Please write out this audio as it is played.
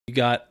We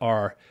got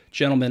our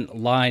gentlemen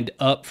lined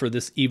up for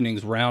this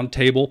evening's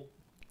roundtable.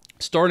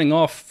 Starting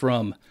off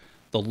from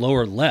the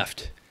lower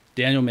left,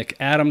 Daniel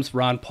McAdams,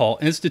 Ron Paul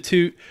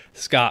Institute,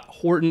 Scott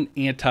Horton,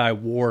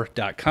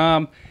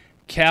 antiwar.com,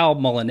 Kal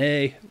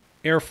Molinet,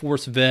 Air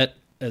Force vet,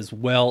 as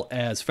well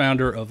as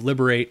founder of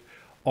Liberate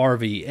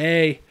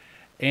RVA,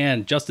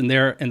 and Justin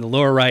there in the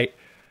lower right,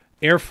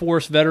 Air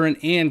Force veteran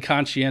and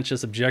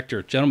conscientious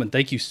objector. Gentlemen,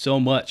 thank you so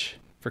much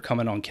for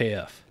coming on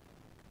KF.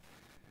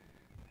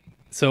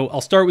 So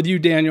I'll start with you,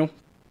 Daniel.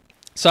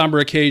 Somber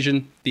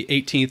occasion, the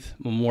 18th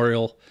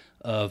memorial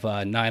of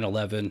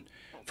 9/11.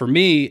 For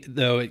me,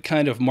 though, it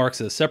kind of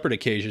marks a separate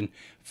occasion.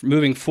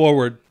 Moving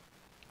forward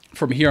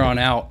from here on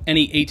out,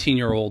 any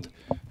 18-year-old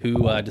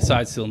who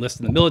decides to enlist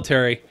in the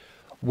military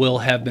will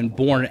have been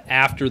born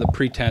after the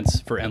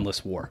pretense for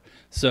endless war.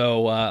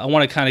 So I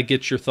want to kind of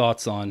get your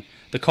thoughts on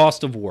the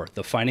cost of war,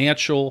 the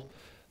financial,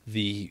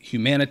 the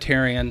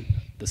humanitarian,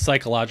 the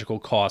psychological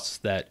costs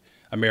that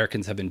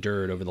Americans have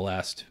endured over the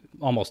last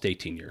almost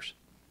 18 years.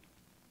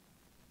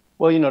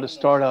 Well, you know, to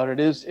start out, it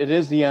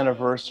is the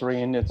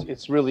anniversary, and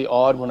it's really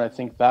odd when I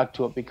think back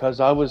to it, because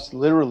I was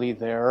literally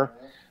there.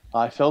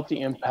 I felt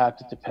the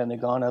impact at the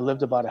Pentagon. I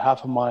lived about a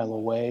half a mile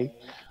away.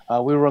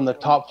 We were on the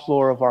top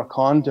floor of our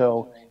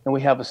condo, and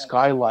we have a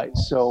skylight.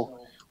 So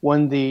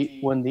when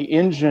the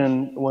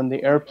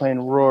airplane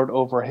roared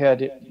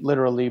overhead, it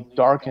literally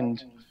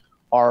darkened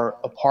our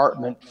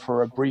apartment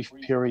for a brief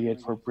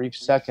period, for a brief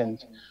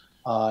second,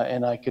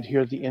 and I could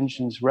hear the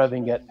engines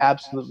revving at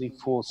absolutely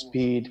full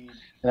speed.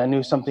 And I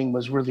knew something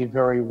was really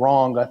very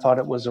wrong. I thought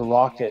it was a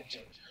rocket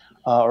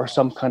or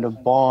some kind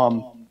of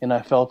bomb, and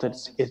I felt it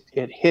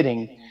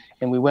hitting.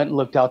 And we went and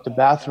looked out the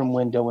bathroom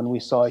window, and we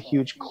saw a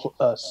huge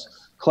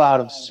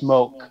cloud of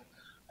smoke.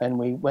 And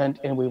we went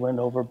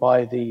over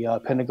by the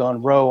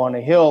Pentagon Row on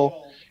a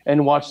hill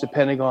and watched the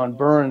Pentagon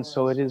burn.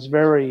 So it is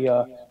very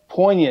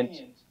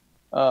poignant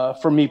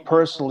for me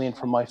personally and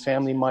for my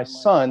family. My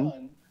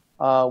son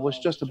was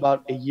just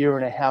about a year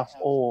and a half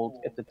old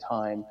at the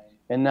time.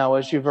 And now,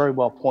 as you very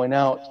well point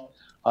out,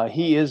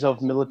 he is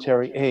of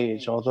military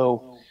age,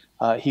 although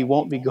he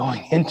won't be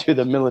going into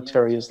the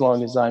military as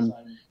long as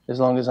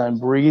I'm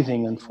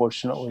breathing,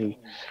 unfortunately.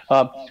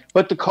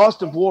 But the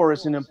cost of war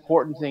is an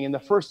important thing. And the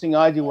first thing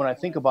I do when I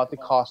think about the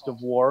cost of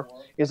war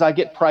is I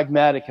get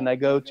pragmatic, and I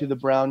go to the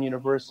Brown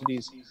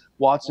University's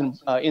Watson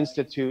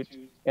Institute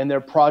and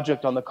their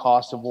project on the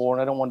cost of war.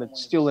 And I don't want to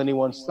steal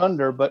anyone's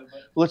thunder, but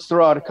let's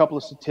throw out a couple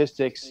of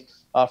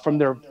statistics from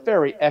their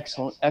very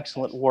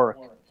excellent work.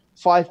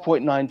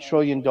 $5.9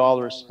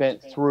 trillion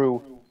spent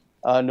through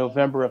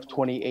November of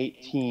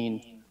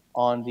 2018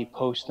 on the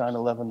post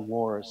 9/11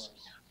 wars.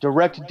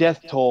 Direct death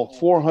toll,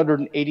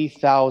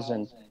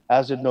 480,000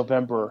 as of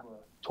November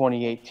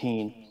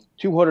 2018.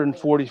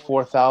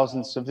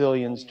 244,000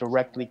 civilians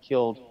directly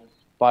killed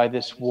by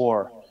this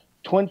war.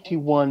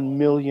 21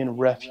 million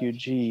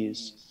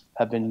refugees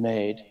have been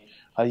made.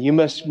 The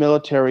U.S.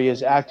 military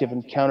is active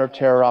in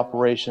counterterror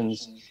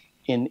operations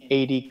in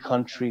 80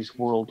 countries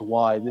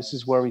worldwide. This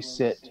is where we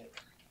sit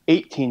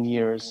 18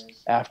 years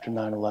after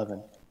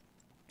 9/11.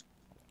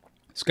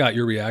 Scott,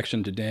 your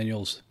reaction to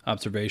Daniel's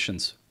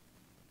observations?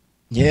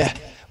 Yeah,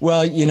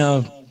 well, you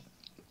know,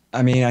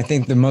 I mean, I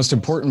think the most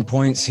important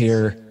points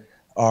here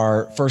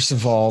are, first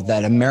of all,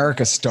 that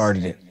America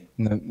started it.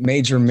 And the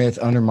major myth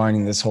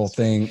undermining this whole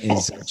thing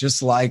is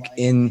just like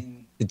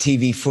in the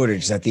TV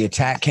footage, that the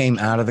attack came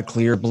out of the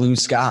clear blue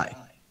sky.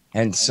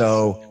 And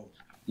so,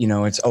 you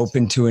know, it's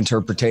open to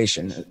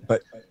interpretation.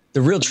 But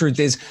the real truth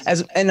is,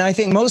 and I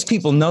think most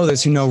people know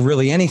this who know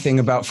really anything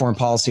about foreign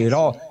policy at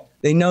all,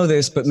 they know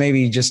this, but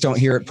maybe just don't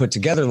hear it put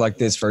together like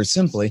this very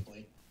simply,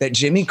 that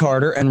Jimmy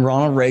Carter and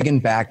Ronald Reagan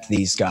backed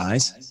these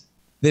guys.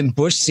 Then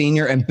Bush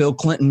Sr. and Bill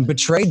Clinton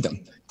betrayed them.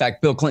 In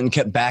fact, Bill Clinton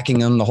kept backing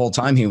them the whole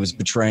time he was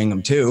betraying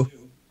them too.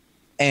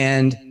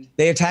 And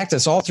they attacked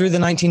us all through the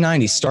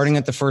 1990s, starting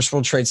at the first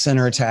World Trade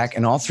Center attack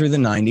and all through the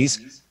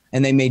 90s.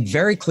 And they made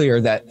very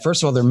clear that,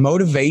 first of all, their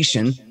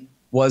motivation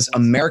was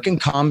American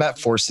combat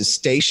forces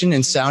stationed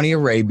in Saudi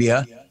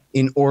Arabia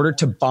in order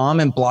to bomb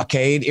and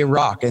blockade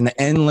Iraq in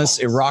the endless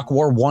Iraq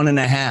War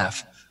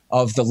 1.5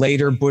 of the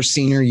later Bush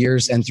Sr.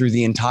 years and through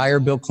the entire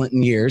Bill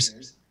Clinton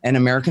years, and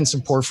American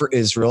support for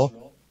Israel,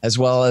 as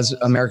well as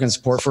American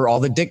support for all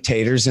the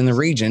dictators in the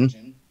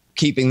region,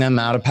 keeping them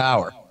out of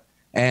power.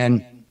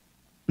 And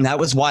that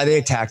was why they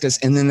attacked us.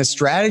 And then the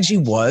strategy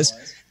was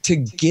to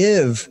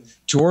give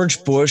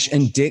George Bush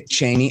and Dick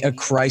Cheney a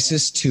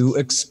crisis to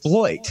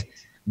exploit.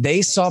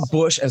 They saw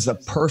Bush as the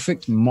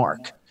perfect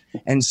mark.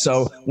 And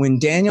so when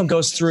Daniel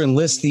goes through and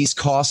lists these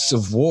costs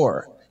of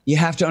war, you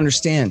have to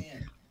understand,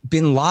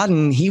 Bin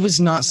Laden, he was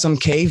not some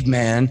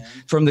caveman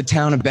from the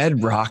town of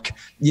Bedrock,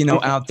 you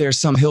know, out there,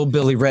 some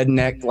hillbilly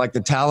redneck like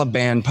the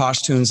Taliban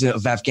Pashtuns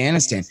of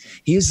Afghanistan.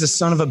 He is the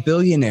son of a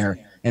billionaire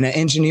and an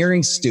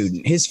engineering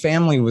student. His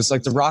family was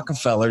like the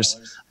Rockefellers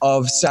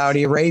of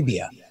Saudi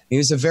Arabia. He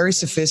was a very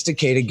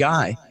sophisticated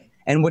guy.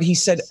 And what he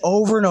said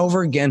over and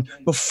over again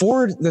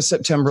before the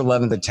September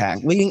 11th attack,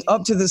 leading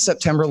up to the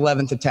September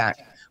 11th attack,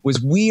 was,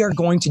 we are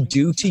going to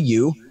do to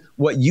you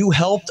what you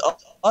helped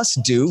us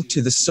do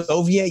to the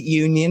Soviet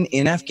Union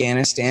in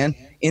Afghanistan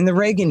in the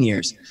Reagan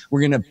years.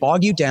 We're going to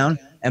bog you down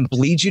and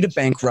bleed you to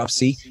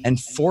bankruptcy and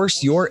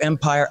force your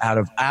empire out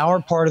of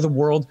our part of the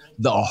world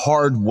the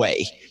hard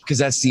way, because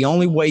that's the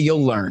only way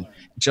you'll learn,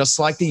 just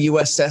like the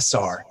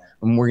USSR.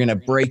 And we're going to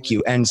break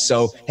you. And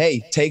so,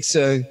 hey,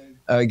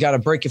 got to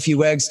break a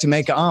few eggs to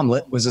make an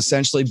omelet was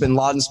essentially bin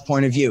Laden's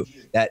point of view,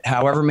 that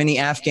however many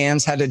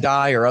Afghans had to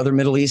die or other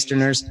Middle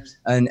Easterners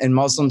and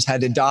Muslims had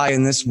to die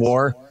in this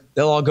war,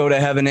 they'll all go to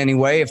heaven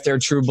anyway if they're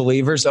true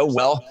believers. Oh,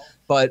 well.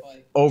 But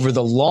over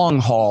the long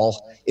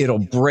haul, it'll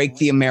break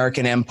the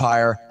American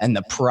empire, and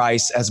the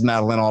price, as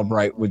Madeleine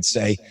Albright would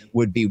say,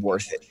 would be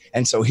worth it.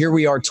 And so here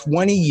we are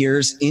 20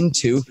 years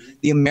into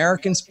the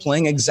Americans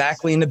playing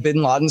exactly into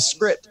bin Laden's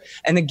script.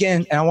 And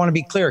again, and I want to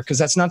be clear, because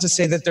that's not to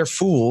say that they're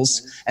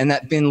fools and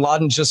that bin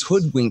Laden just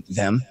hoodwinked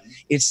them.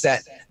 It's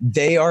that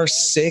they are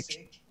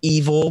sick,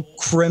 evil,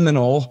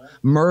 criminal,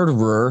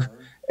 murderer,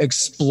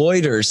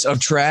 exploiters of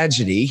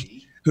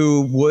tragedy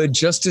who would,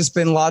 just as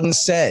bin Laden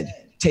said,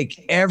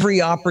 take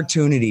every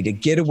opportunity to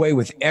get away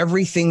with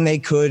everything they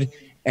could,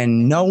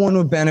 and no one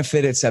would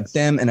benefit except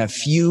them and a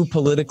few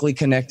politically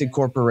connected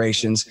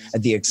corporations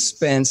at the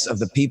expense of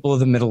the people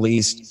of the Middle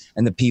East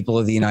and the people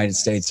of the United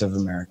States of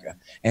America.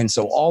 And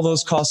so all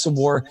those costs of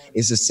war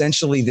is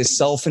essentially this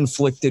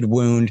self-inflicted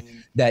wound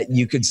that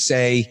you could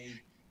say,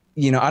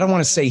 you know, I don't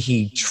want to say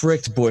he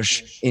tricked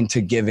Bush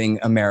into giving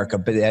America,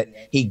 but that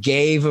he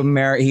gave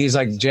America, he's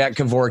like Jack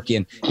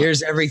Kevorkian,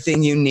 here's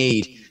everything you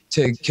need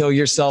to kill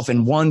yourself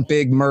in one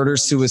big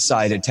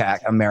murder-suicide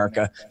attack,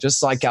 America,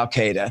 just like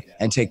Al-Qaeda,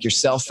 and take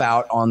yourself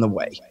out on the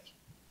way.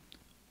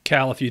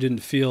 Kal, if you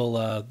didn't feel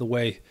the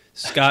way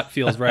Scott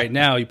feels right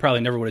now, you probably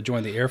never would have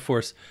joined the Air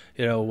Force.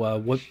 You know,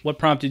 what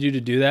prompted you to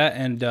do that,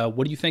 and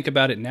what do you think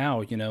about it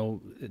now, you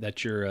know,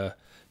 that you're a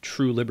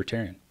true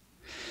libertarian?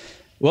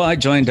 Well, I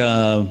joined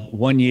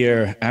 1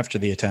 year after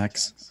the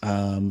attacks.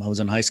 I was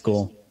in high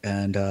school,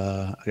 and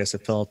I guess I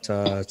felt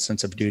a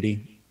sense of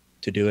duty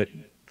to do it.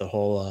 The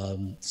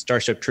whole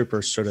Starship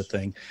Troopers sort of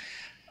thing.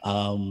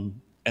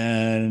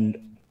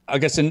 And I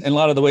guess in a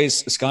lot of the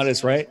ways, Scott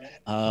is right.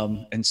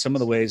 In some of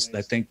the ways,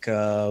 I think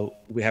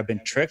we have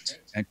been tricked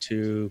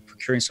into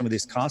procuring some of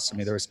these costs. I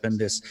mean, there has been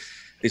this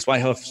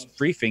White House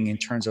briefing in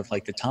terms of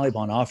like the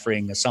Taliban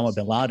offering Osama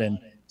bin Laden,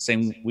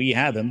 saying we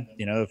have him.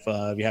 You know,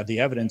 if you have the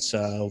evidence,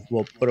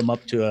 we'll put him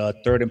up to a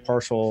third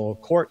impartial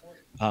court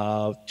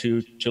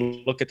to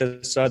look at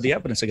this, the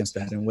evidence against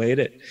that and weigh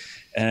it.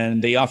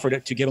 And they offered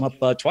it to give him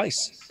up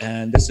twice.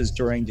 And this is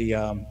during the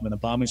when the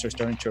bombings were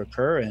starting to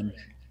occur. And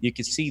you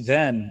could see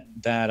then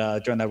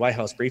that during that White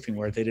House briefing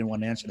where they didn't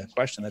want to answer that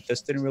question, that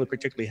this didn't really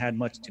particularly had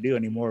much to do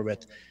anymore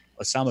with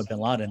Osama bin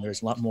Laden.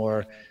 There's a lot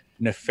more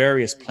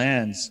nefarious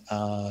plans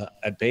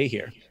at bay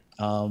here.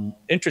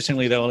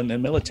 Interestingly, though, in the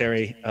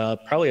military,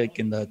 probably like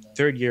in the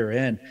third year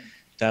in,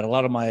 that a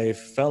lot of my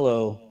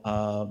fellow,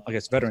 I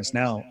guess, veterans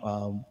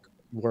now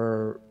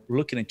were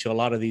looking into a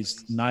lot of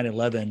these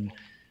 9/11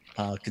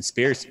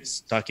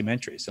 conspiracies,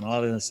 documentaries, and a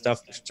lot of this stuff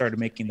started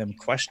making them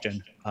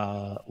question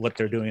what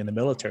they're doing in the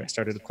military.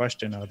 Started to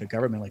question the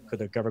government, like could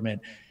the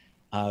government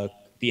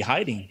be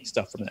hiding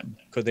stuff from them?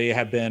 Could they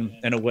have been,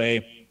 in a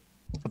way,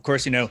 of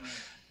course, you know,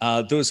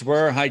 those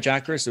were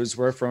hijackers. Those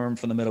were from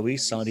the Middle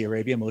East, Saudi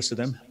Arabia, most of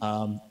them.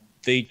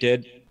 They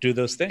did do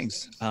those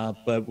things,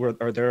 but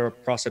are there a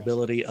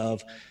possibility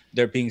of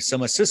there being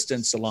some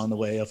assistance along the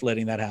way of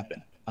letting that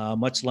happen?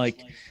 Much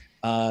like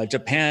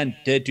Japan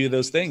did do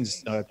those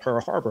things at Pearl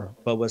Harbor,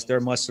 but was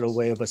there much of a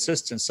way of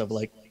assistance of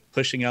like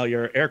pushing out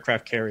your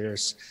aircraft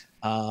carriers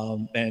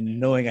and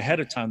knowing ahead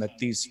of time that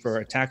these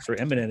attacks were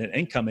imminent and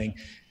incoming,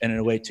 and in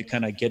a way to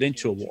kind of get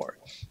into a war?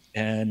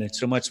 And it's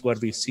so much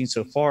what we've seen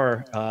so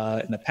far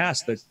in the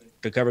past that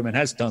the government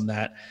has done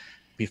that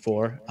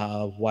before.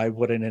 Why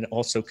wouldn't it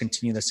also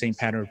continue the same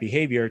pattern of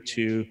behavior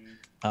to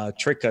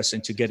trick us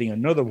into getting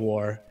another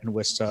war in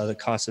which the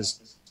cost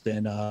has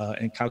been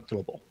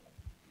incalculable?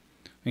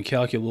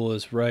 Incalculable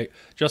is right.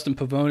 Juston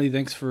Pavonis,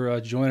 thanks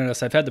for joining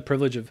us. I've had the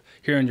privilege of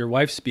hearing your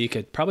wife speak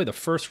at probably the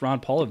first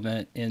Ron Paul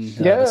event in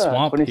the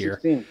swamp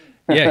here.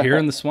 Yeah, here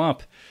in the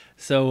swamp.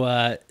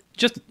 So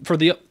just for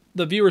the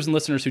viewers and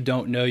listeners who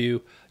don't know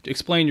you,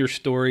 explain your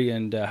story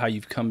and how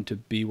you've come to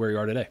be where you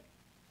are today.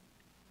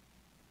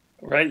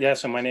 Right, yeah,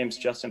 so my name's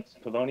Juston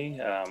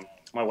Pavonis.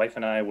 My wife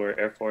and I were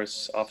Air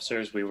Force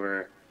officers. We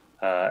were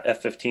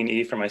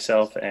F-15E for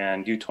myself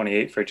and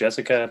U-28 for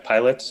Jessica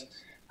pilots.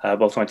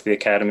 Both went to the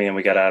academy, and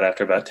we got out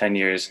after about 10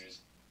 years.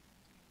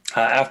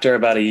 After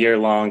about a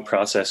year-long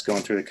process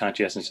going through the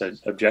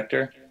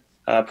conscientious-objector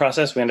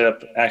process, we ended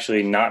up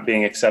actually not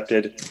being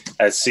accepted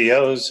as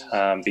COs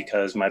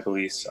because my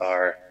beliefs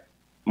are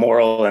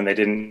moral and they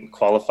didn't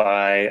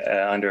qualify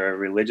under a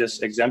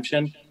religious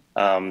exemption.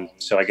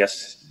 So I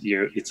guess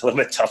it's a little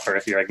bit tougher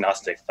if you're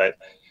agnostic. But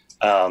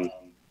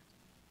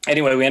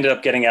anyway, we ended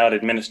up getting out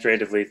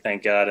administratively,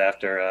 thank God,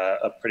 after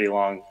a pretty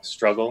long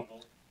struggle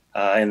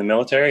in the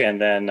military.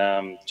 And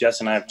then Jess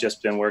and I have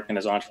just been working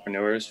as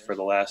entrepreneurs for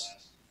the last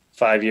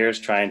 5 years,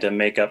 trying to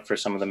make up for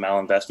some of the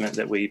malinvestment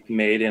that we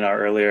made in our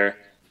earlier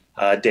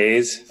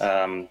days.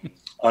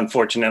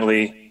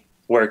 Unfortunately,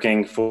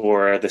 working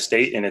for the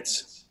state in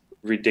its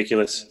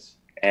ridiculous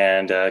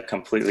and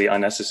completely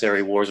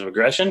unnecessary wars of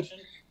aggression.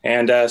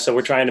 And so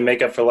we're trying to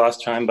make up for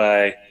lost time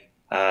by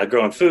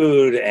growing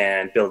food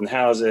and building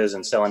houses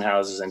and selling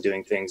houses and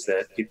doing things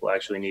that people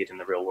actually need in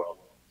the real world.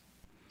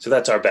 So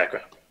that's our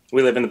background.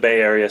 We live in the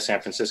Bay Area,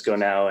 San Francisco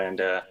now,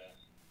 and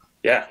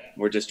yeah,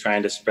 we're just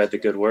trying to spread the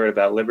good word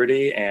about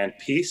liberty and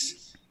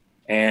peace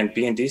and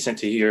being decent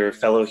to your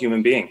fellow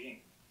human being.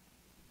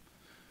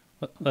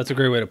 That's a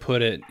great way to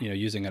put it, you know,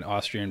 using an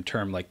Austrian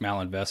term like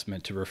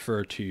malinvestment to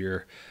refer to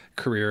your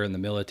career in the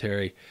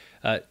military.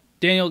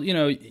 Daniel, you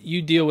know,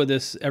 you deal with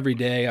this every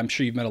day. I'm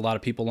sure you've met a lot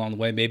of people along the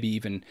way, maybe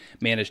even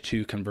managed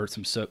to convert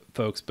some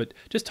folks. But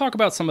just talk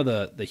about some of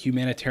the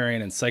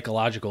humanitarian and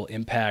psychological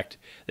impact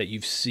that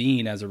you've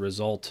seen as a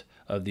result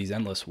of these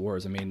endless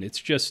wars. I mean, it's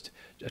just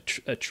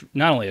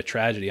not only a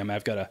tragedy. I mean,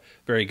 I've got a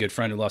very good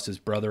friend who lost his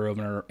brother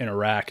over in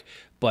Iraq.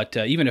 But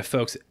even if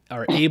folks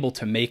are able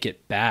to make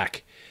it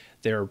back,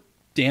 they're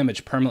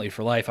damaged permanently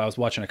for life. I was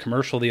watching a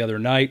commercial the other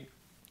night,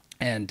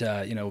 and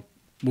you know,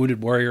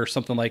 Wounded Warrior or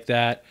something like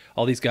that.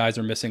 All these guys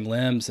are missing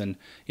limbs, and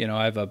you know,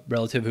 I have a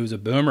relative who's a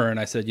boomer, and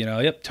I said, you know,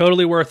 yep,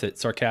 totally worth it,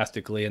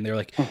 sarcastically, and they're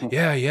like,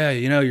 yeah,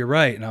 you know, you're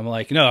right, and I'm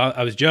like, no,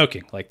 I was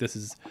joking. Like, this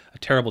is a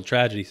terrible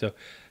tragedy. So,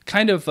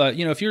 kind of,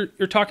 you know, if you're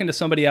talking to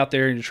somebody out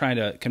there and you're trying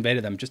to convey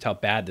to them just how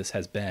bad this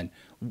has been,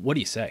 what do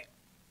you say?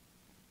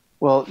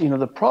 Well, you know,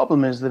 the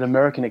problem is that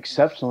American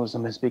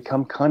exceptionalism has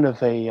become kind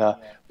of a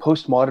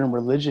postmodern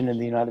religion in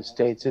the United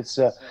States. It's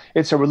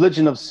a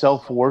religion of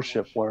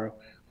self-worship where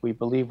we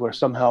believe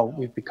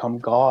we've become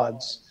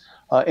gods,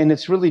 and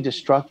it's really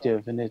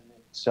destructive. And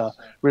it's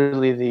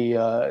really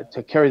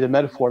to carry the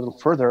metaphor a little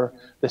further,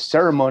 the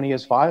ceremony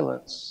is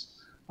violence,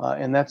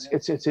 and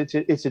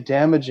it's a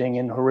damaging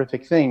and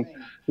horrific thing.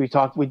 We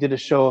did a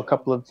show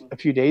a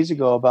few days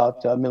ago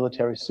about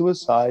military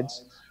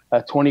suicides,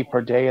 20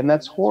 per day, and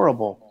that's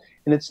horrible.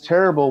 And it's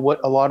terrible what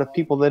a lot of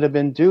people that have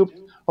been duped,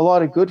 a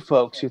lot of good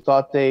folks who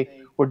thought they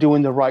were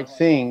doing the right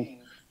thing,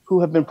 who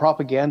have been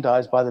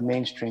propagandized by the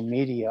mainstream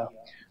media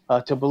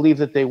to believe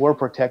that they were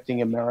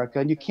protecting America.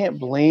 And you can't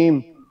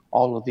blame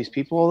all of these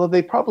people, although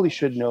they probably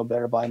should know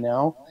better by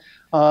now.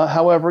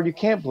 However, you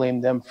can't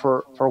blame them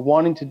for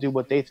wanting to do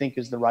what they think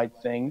is the right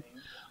thing.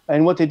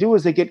 And what they do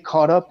is they get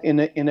caught up in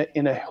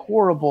a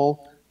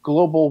horrible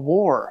global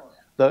war.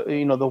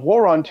 The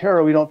war on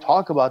terror, we don't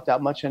talk about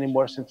that much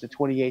anymore since the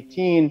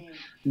 2018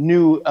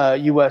 new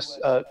U.S.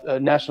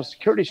 national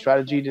security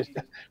strategy just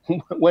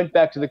went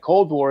back to the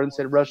Cold War and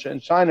said Russia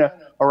and China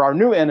are our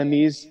new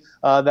enemies.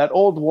 That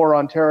old war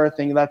on terror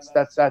thing,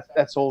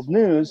 that's old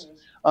news.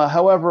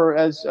 However,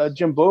 as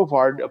Jim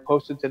Bovard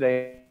posted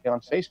today on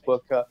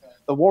Facebook,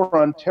 the war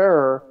on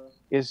terror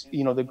is,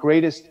 you know, the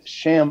greatest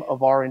sham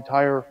of our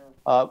entire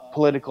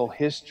political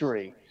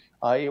history.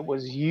 It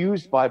was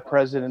used by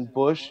President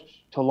Bush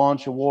to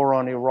launch a war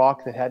on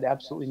Iraq that had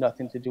absolutely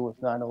nothing to do with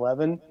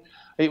 9/11.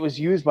 It was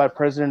used by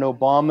President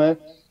Obama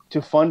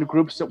to fund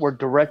groups that were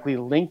directly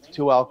linked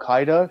to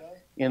Al-Qaeda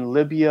in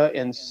Libya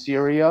and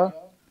Syria.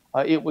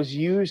 It was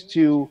used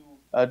to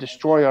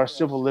destroy our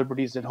civil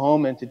liberties at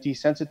home and to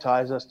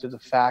desensitize us to the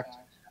fact,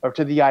 or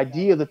to the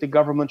idea, that the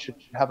government should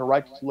have a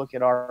right to look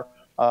at our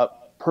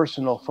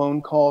personal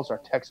phone calls, our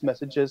text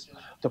messages,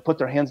 to put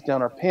their hands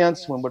down our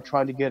pants when we're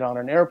trying to get on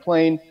an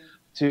airplane,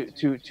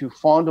 to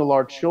fondle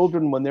our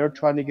children when they're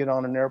trying to get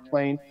on an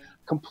airplane,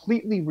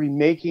 completely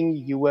remaking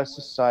U.S.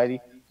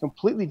 society,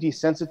 completely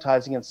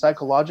desensitizing and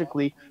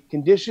psychologically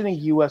conditioning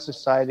U.S.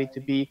 society to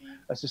be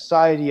a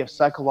society of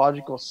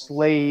psychological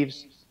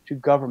slaves to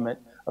government,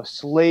 of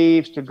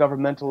slaves to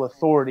governmental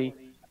authority,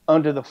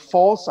 under the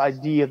false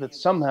idea that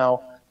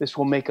somehow this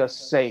will make us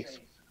safe,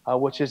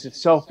 which has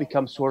itself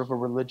become sort of a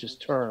religious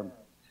term.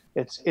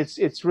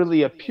 It's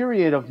really a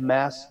period of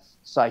mass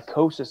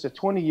psychosis, a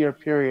 20-year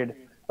period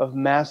of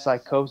mass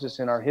psychosis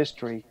in our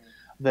history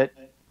that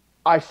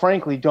I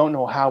frankly don't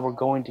know how we're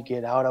going to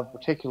get out of,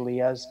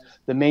 particularly as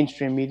the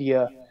mainstream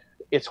media,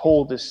 its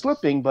hold is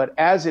slipping, but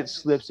as it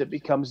slips, it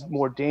becomes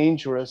more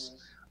dangerous,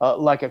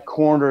 like a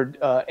cornered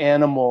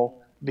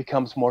animal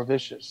becomes more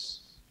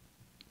vicious.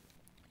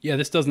 Yeah,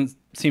 this doesn't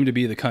seem to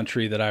be the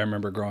country that I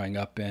remember growing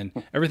up in.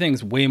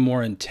 Everything's way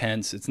more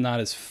intense. It's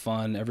not as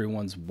fun.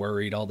 Everyone's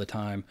worried all the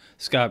time.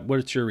 Scott,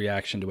 what's your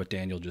reaction to what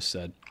Daniel just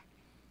said?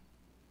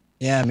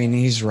 Yeah, I mean,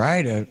 he's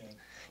right.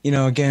 You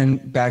know, again,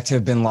 back to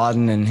bin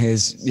Laden and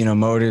his, you know,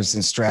 motives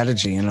and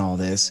strategy and all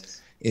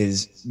this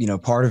is, you know,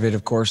 part of it,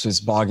 of course, is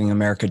bogging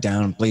America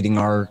down, bleeding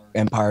our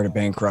empire to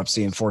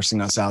bankruptcy and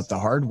forcing us out the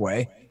hard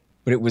way.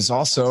 But it was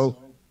also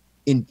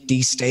in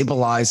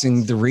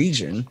destabilizing the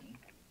region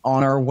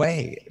on our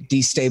way,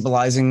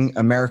 destabilizing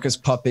America's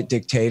puppet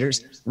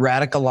dictators,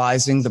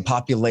 radicalizing the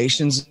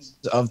populations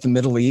of the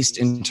Middle East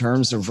in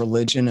terms of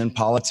religion and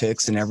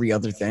politics and every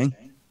other thing.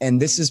 And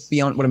this is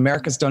beyond what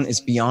America's done, is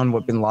beyond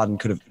what bin Laden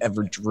could have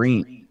ever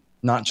dreamed,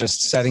 not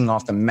just setting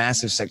off the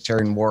massive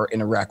sectarian war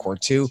in Iraq War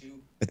II,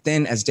 but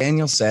then, as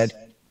Daniel said,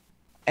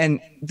 and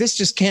this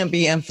just can't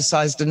be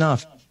emphasized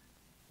enough,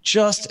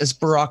 just as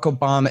Barack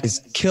Obama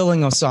is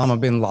killing Osama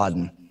bin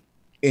Laden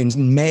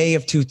in May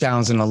of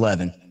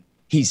 2011.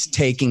 He's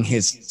taking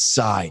his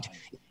side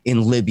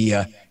in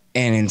Libya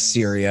and in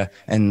Syria,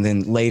 and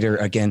then later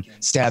again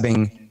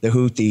stabbing the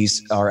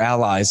Houthis, our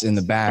allies, in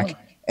the back,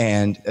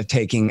 and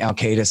taking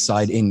Al-Qaeda's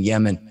side in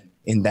Yemen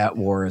in that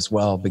war as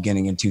well,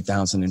 beginning in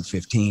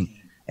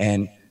 2015.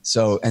 And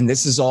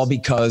this is all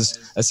because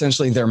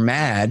essentially they're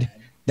mad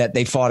that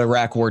they fought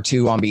Iraq War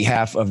II on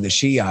behalf of the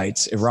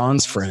Shiites,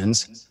 Iran's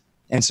friends.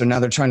 And so now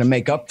they're trying to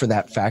make up for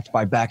that fact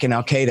by backing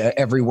Al-Qaeda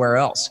everywhere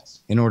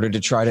else in order to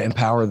try to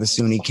empower the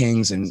Sunni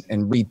kings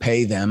and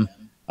repay them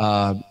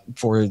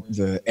for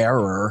the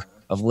error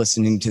of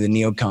listening to the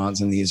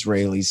neocons and the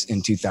Israelis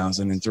in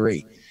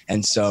 2003.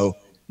 And so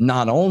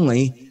not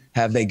only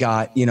have they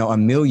got,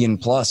 1 million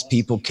plus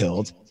people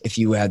killed, if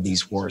you add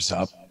these wars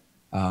up,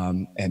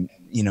 and,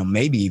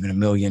 maybe even 1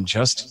 million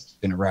just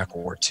in Iraq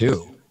War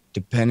II,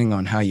 depending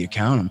on how you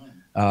count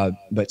them,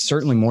 but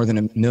certainly more than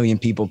 1 million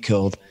people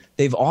killed.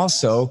 They've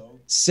also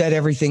set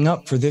everything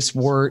up for this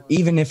war.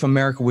 Even if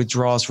America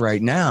withdraws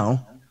right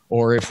now,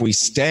 or if we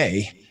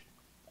stay,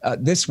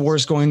 this war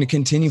is going to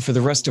continue for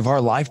the rest of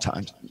our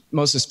lifetimes,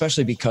 most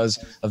especially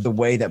because of the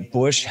way that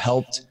Bush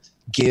helped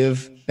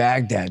give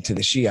Baghdad to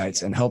the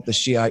Shiites and help the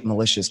Shiite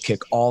militias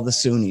kick all the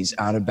Sunnis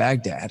out of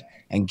Baghdad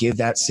and give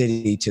that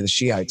city to the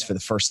Shiites for the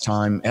first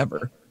time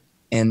ever.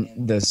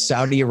 And the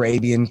Saudi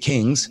Arabian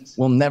kings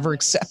will never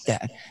accept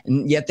that.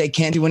 And yet they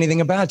can't do anything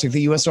about it. It took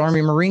the U.S. Army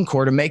and Marine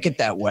Corps to make it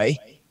that way.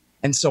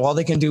 And so all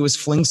they can do is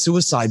fling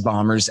suicide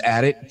bombers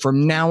at it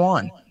from now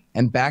on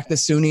and back the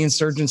Sunni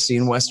insurgency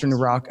in Western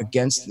Iraq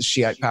against the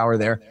Shiite power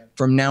there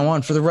from now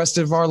on for the rest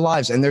of our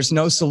lives. And there's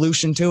no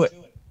solution to it.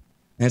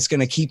 And it's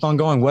going to keep on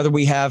going, whether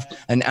we have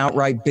an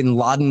outright bin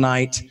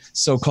Ladenite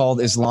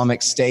so-called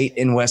Islamic State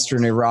in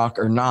Western Iraq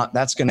or not.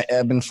 That's going to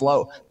ebb and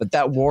flow. But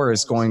that war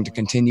is going to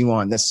continue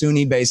on. The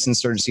Sunni-based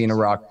insurgency in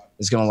Iraq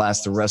is going to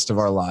last the rest of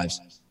our lives.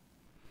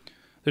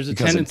 There's a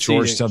because tendency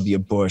of George W.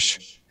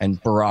 Bush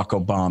and Barack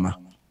Obama.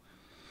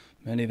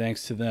 Many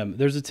thanks to them.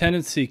 There's a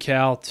tendency,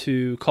 Kal,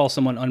 to call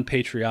someone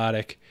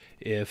unpatriotic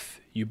if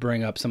you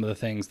bring up some of the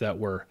things that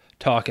we're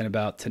talking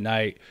about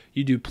tonight.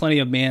 You do plenty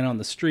of man on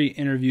the street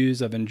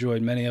interviews. I've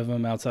enjoyed many of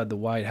them outside the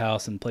White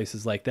House and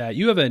places like that.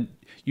 You have a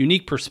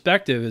unique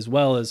perspective as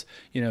well as,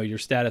 your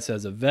status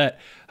as a vet.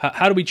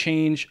 How do we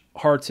change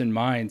hearts and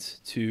minds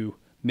to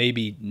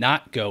maybe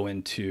not go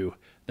into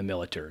the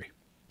military?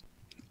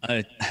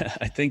 I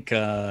think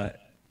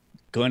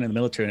going in the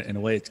military, in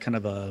a way, it's kind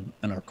of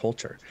in our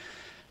culture.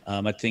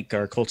 I think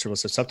our culture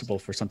was susceptible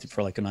for something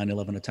for like a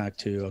 9/11 attack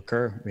to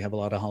occur. We have a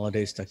lot of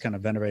holidays that kind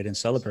of venerate and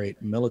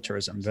celebrate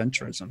militarism,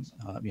 venturism.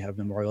 You have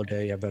Memorial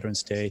Day, you have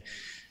Veterans Day.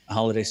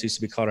 Holidays used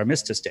to be called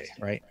Armistice Day,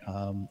 right?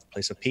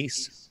 Place of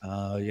peace.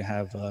 You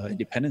have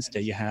Independence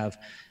Day. You have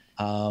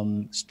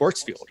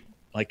sports field,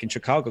 like in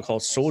Chicago,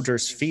 called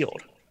Soldiers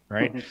Field,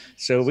 right? Mm-hmm.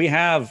 So we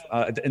have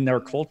in their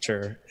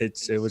culture,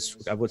 it was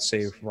I would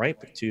say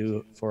ripe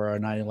for our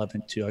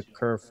 9/11 to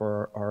occur,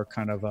 for our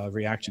kind of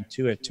reaction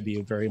to it to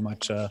be very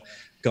much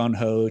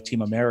gun-ho,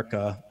 Team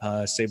America,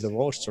 save the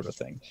world sort of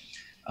thing.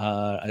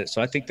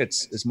 So I think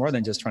it's more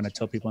than just trying to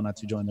tell people not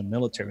to join the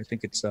military. I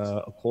think it's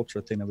a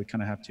cultural thing that we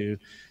kind of have to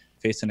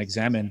face and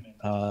examine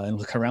and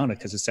look around it,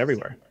 because it's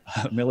everywhere.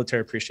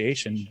 Military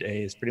Appreciation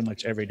Day is pretty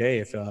much every day,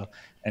 if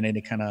in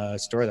any kind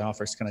of store that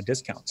offers kind of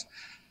discounts.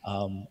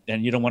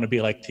 And you don't want to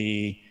be like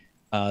the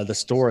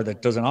store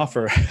that doesn't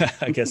offer,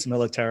 I guess,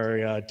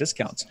 military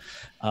discounts,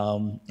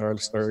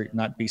 or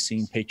not be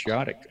seen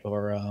patriotic,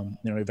 or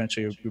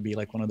eventually you'll be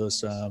like one of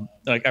those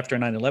like after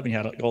 9/11, you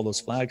had like all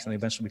those flags, and it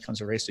eventually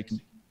becomes a race you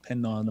can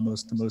pin on the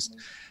most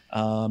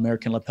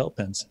American lapel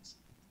pins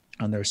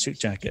on their suit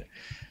jacket.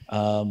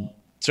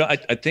 So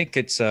I think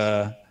it's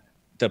the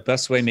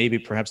best way, maybe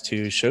perhaps,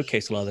 to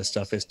showcase a lot of this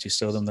stuff is to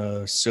show them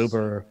the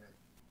sober.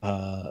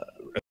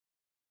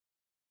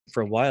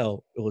 For a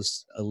while, it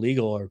was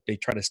illegal, or they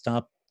try to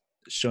stop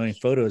showing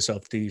photos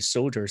of these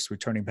soldiers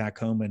returning back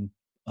home in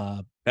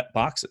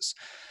boxes.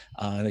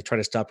 They try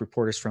to stop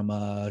reporters from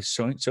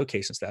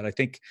showcasing that. I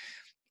think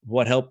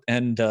what helped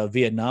end the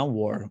Vietnam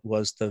War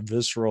was the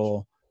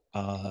visceral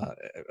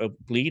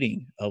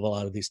bleeding of a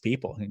lot of these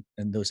people,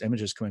 and those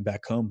images coming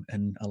back home.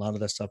 And a lot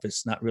of that stuff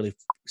is not really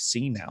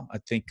seen now. I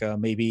think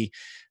maybe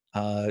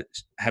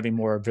having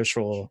more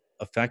visceral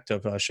effect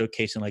of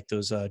showcasing like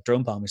those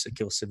drone bombings that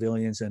kill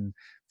civilians and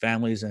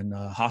families and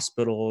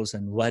hospitals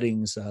and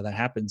weddings that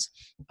happens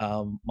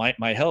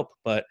might help.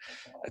 But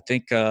I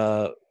think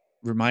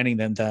reminding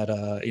them that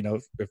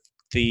if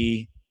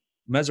the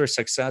measure of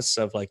success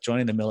of like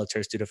joining the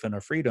military is to defend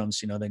our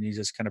freedoms, then you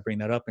just kind of bring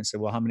that up and say,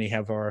 well, how many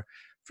have our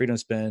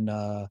freedoms been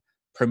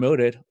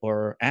promoted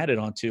or added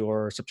onto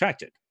or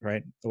subtracted,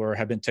 right, or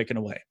have been taken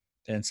away?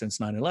 And since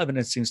 9/11,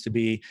 it seems to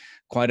be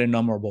quite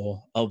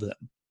innumerable of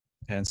them.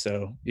 And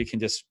so you can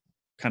just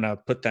kind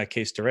of put that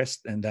case to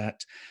rest, and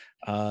that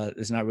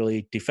is not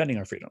really defending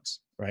our freedoms,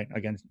 right?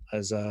 Again,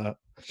 as Daniel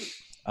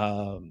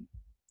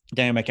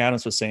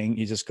McAdams was saying,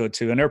 you just go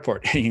to an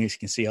airport and you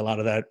can see a lot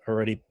of that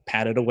already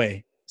padded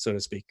away, so to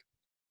speak.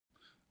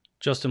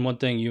 Justin, one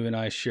thing you and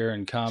I share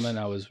in common,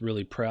 I was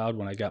really proud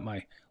when I got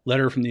my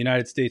letter from the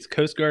United States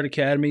Coast Guard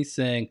Academy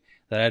saying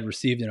that I had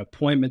received an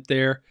appointment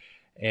there.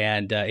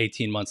 And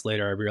 18 months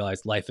later, I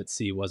realized life at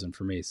sea wasn't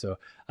for me. So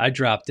I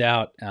dropped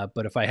out.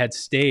 But if I had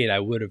stayed, I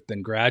would have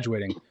been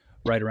graduating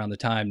right around the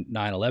time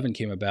 9/11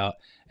 came about.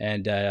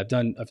 And I've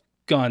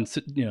gone,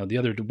 the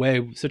other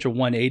way, such a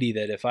 180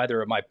 that if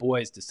either of my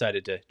boys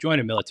decided to join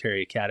a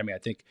military academy, I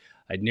think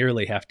I'd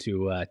nearly have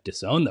to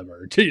disown them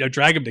or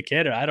drag them to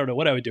Canada. I don't know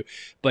what I would do.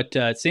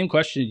 But same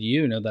question to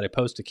you, that I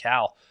posed to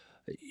Kal.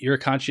 You're a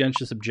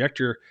conscientious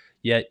objector,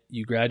 yet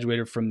you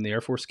graduated from the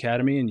Air Force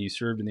Academy and you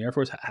served in the Air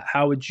Force.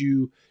 How would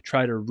you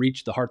try to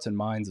reach the hearts and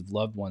minds of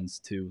loved ones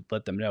to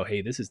let them know,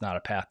 hey, this is not a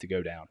path to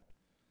go down?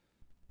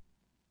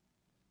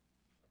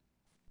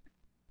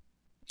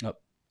 Oh,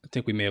 I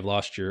think we may have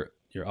lost your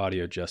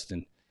audio,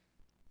 Justin.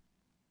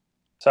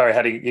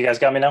 Sorry, you guys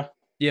got me now?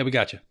 Yeah, we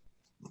got you.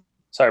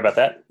 Sorry about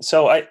that.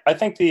 So I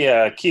think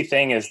the key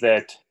thing is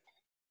that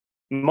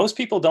most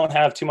people don't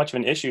have too much of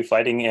an issue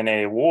fighting in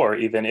a war,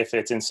 even if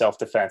it's in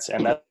self-defense.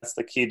 And that's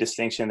the key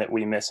distinction that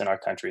we miss in our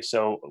country.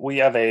 So we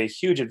have a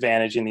huge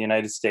advantage in the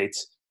United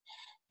States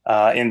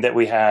in that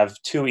we have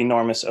two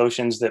enormous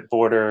oceans that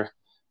border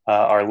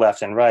our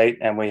left and right.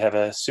 And we have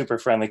a super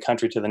friendly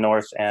country to the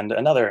north and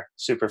another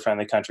super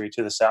friendly country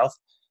to the south.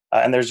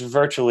 And there's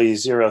virtually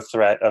zero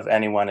threat of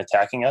anyone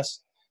attacking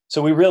us.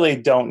 So we really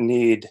don't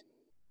need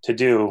to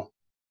do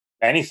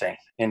anything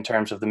in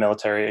terms of the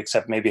military,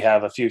 except maybe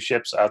have a few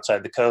ships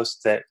outside the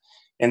coast that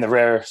in the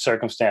rare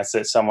circumstance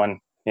that someone,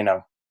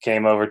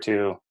 came over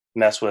to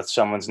mess with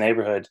someone's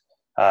neighborhood,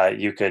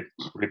 you could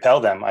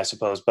repel them, I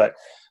suppose. But,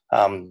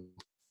 the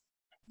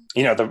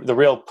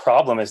real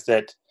problem is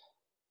that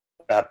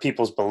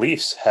people's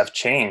beliefs have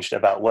changed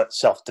about what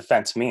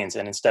self-defense means.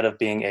 And instead of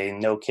being a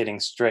no kidding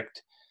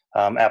strict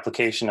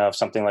application of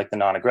something like the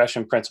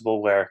non-aggression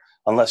principle, where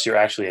unless you're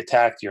actually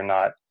attacked, you're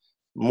not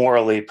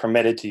morally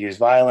permitted to use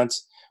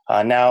violence.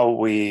 Now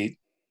we,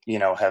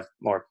 have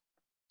more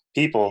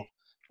people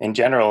in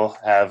general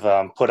have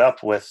put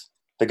up with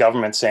the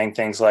government saying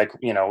things like,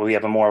 we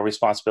have a moral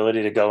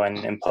responsibility to go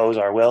and impose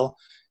our will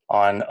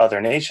on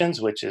other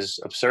nations, which is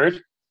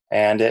absurd.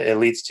 And it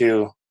leads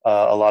to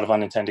a lot of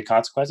unintended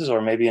consequences,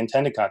 or maybe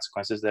intended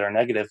consequences that are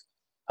negative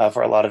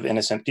for a lot of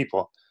innocent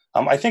people.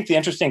 I think the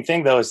interesting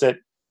thing, though, is that,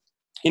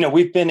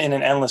 we've been in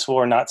an endless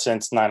war, not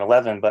since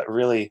 9/11, but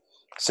really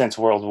since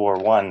World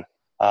War I.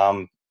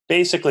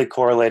 Basically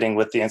correlating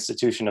with the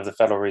institution of the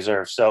Federal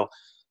Reserve. So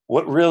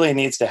what really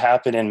needs to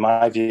happen, in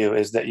my view,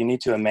 is that you need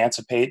to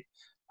emancipate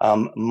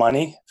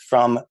money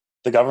from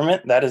the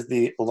government. That is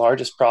the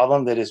largest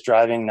problem that is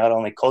driving not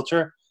only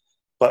culture,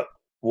 but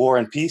war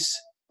and peace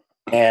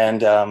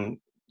and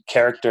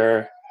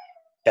character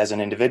as an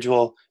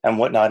individual and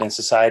whatnot in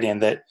society.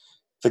 And that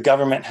the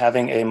government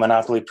having a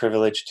monopoly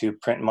privilege to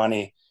print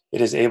money, it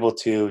is able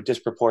to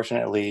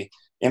disproportionately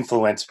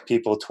influence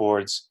people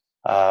towards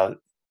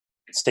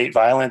state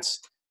violence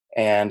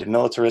and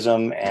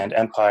militarism and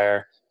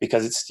empire,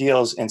 because it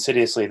steals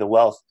insidiously the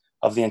wealth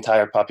of the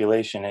entire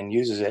population and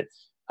uses it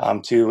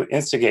to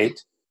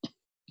instigate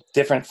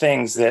different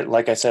things that,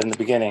 like I said in the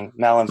beginning,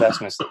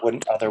 malinvestments that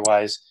wouldn't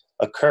otherwise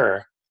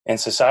occur in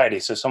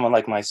society. So someone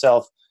like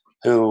myself,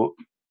 who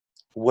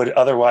would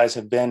otherwise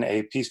have been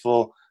a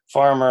peaceful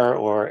farmer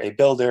or a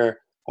builder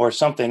or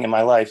something in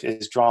my life,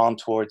 is drawn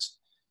towards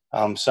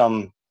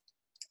some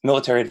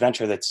military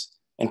adventure that's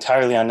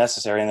entirely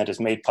unnecessary and that is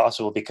made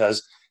possible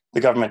because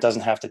the government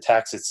doesn't have to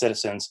tax its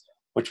citizens,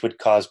 which would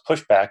cause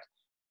pushback.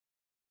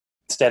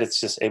 Instead, it's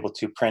just able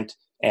to print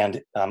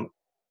and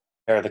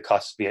bear the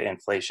costs via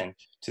inflation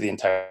to the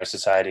entire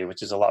society,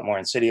 which is a lot more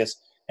insidious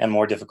and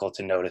more difficult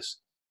to notice.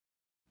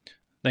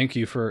 Thank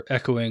you for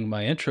echoing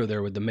my intro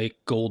there with the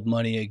Make Gold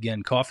Money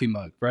Again coffee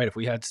mug, right? If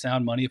we had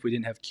sound money, if we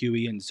didn't have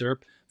QE and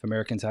ZERP, if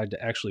Americans had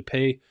to actually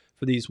pay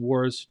for these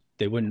wars,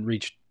 they wouldn't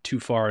reach too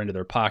far into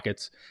their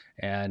pockets,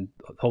 and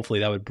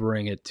hopefully that would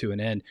bring it to an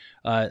end.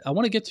 I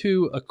want to get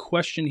to a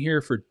question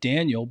here for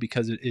Daniel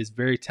because it is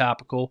very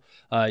topical.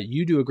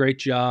 You do a great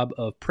job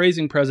of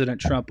praising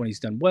President Trump when he's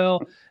done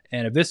well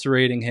and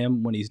eviscerating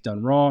him when he's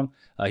done wrong.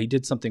 He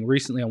did something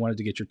recently. I wanted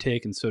to get your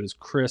take, and so does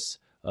Chris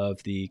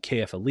of the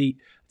KF Elite.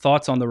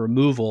 Thoughts on the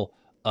removal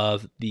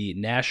of the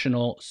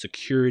National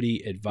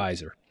Security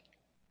Advisor?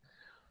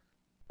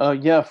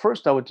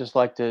 First, I would just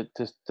like to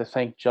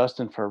thank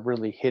Justin for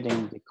really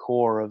hitting the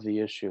core of the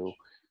issue,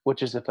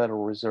 which is the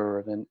Federal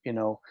Reserve. And,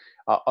 the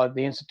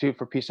Institute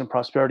for Peace and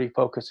Prosperity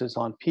focuses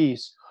on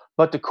peace,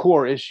 but the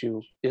core issue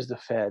is the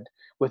Fed.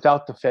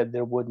 Without the Fed,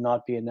 there would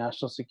not be a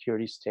national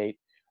security state,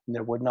 and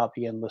there would not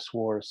be endless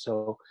wars.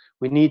 So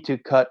we need to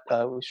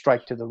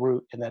strike to the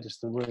root, and that is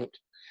the root.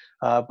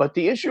 But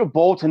the issue of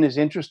Bolton is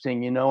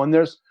interesting, and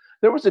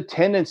there was a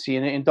tendency,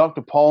 and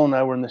Dr. Paul and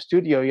I were in the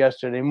studio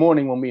yesterday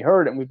morning when we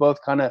heard it, and we both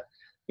kind of,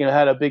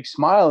 had a big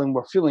smile and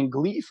were feeling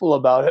gleeful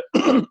about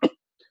it.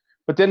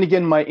 But then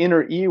again, my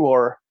inner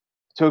Eeyore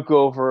took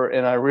over,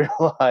 and I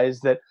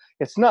realized that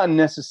it's not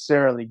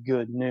necessarily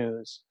good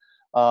news.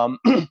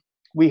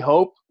 We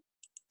hope,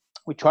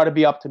 we try to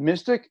be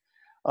optimistic,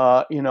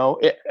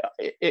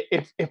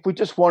 If we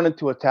just wanted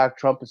to attack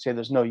Trump and say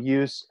there's no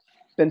use,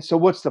 then so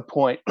what's the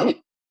point?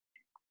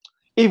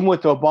 Even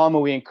with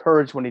Obama, we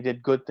encouraged when he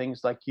did good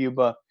things like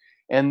Cuba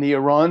and the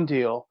Iran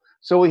deal.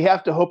 So we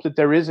have to hope that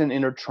there is an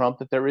inner Trump,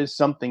 that there is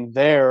something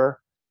there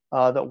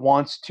that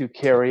wants to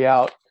carry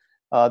out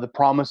the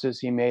promises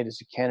he made as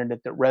a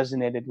candidate that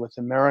resonated with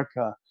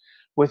America.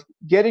 With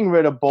getting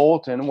rid of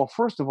Bolton, well,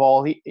 first of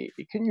all,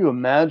 can you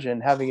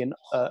imagine having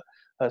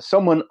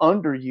someone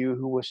under you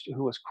who was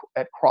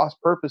at cross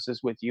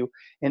purposes with you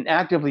and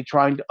actively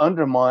trying to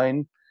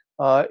undermine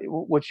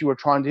what you were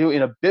trying to do?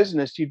 In a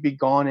business, you'd be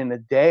gone in a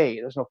day.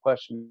 There's no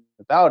question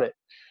about it.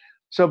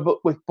 So, but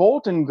with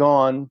Bolton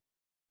gone,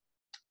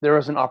 there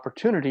is an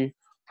opportunity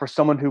for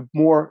someone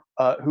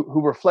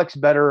who reflects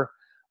better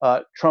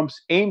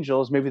Trump's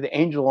angels, maybe the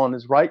angel on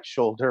his right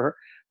shoulder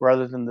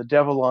rather than the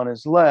devil on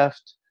his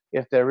left,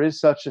 if there is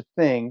such a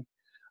thing.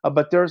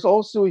 But there's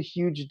also a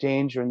huge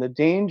danger, and the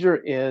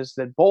danger is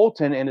that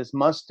Bolton and his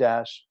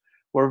mustache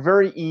were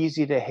very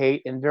easy to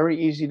hate and very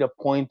easy to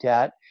point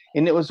at,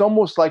 and it was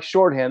almost like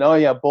shorthand. Oh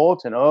yeah,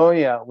 Bolton. Oh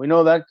yeah, we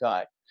know that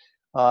guy.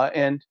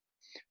 And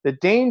the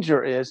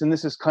danger is, and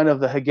this is kind of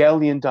the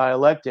Hegelian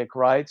dialectic,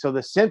 right? So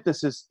the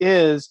synthesis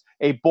is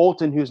a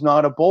Bolton who's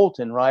not a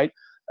Bolton, right?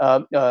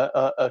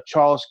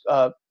 Charles,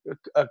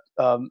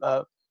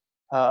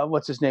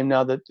 what's his name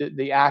now?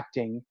 The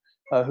acting.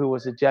 Who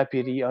was a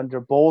deputy under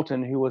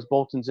Bolton, who was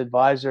Bolton's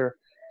advisor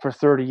for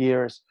 30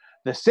 years.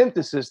 The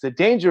synthesis, the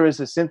danger is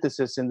the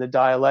synthesis in the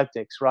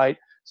dialectics, right?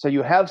 So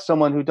you have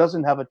someone who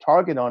doesn't have a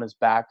target on his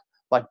back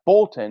like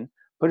Bolton,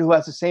 but who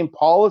has the same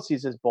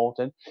policies as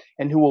Bolton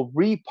and who will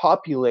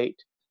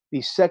repopulate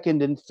the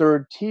second and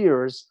third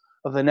tiers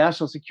of the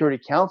National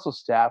Security Council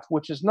staff,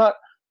 which is not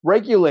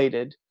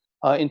regulated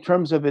in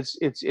terms of its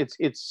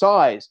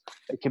size.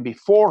 It can be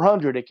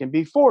 400, it can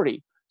be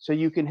 40. So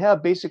you can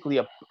have basically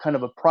a kind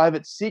of a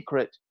private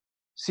secret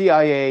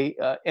CIA,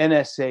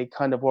 NSA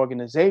kind of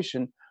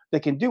organization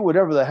that can do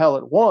whatever the hell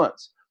it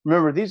wants.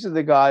 Remember, these are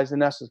the guys, the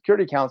National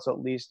Security Council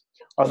at least,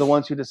 are the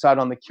ones who decide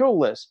on the kill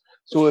list.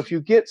 So if you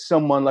get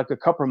someone like a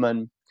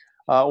Kupperman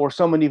or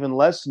someone even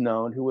less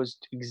known who was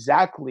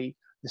exactly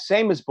the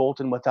same as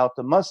Bolton without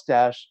the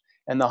mustache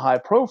and the high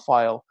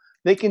profile,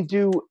 they can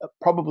do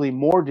probably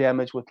more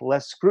damage with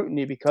less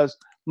scrutiny, because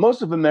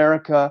most of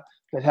America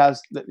that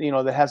has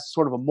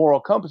sort of a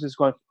moral compass is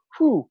going,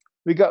 whew,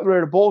 we got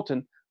rid of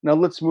Bolton. Now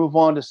let's move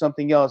on to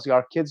something else.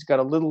 Our kids got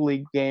a little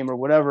league game or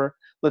whatever.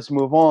 Let's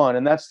move on.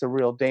 And that's the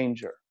real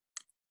danger.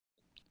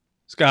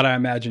 Scott, I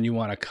imagine you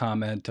want to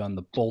comment on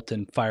the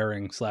Bolton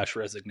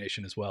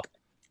firing/resignation as well.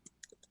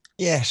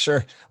 Yeah,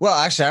 sure. Well,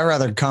 actually, I'd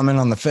rather comment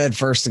on the Fed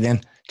first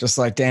again, just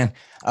like Dan.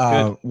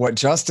 What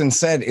Justin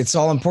said, it's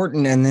all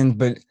important.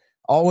 But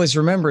always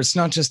remember, it's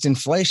not just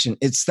inflation.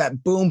 It's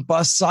that boom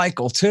bust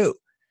cycle too.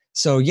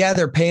 So yeah,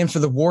 they're paying for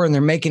the war and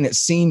they're making it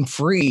seem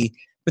free,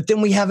 but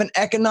then we have an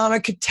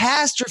economic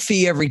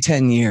catastrophe every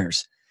 10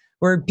 years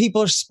where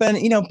people are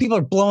spending, people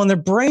are blowing their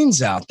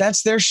brains out.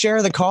 That's their share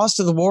of the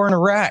cost of the war in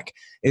Iraq.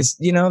 Is,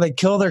 they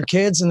kill their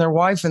kids and their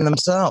wife and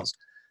themselves.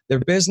 Their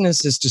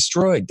business is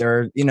destroyed.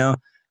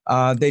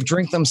 They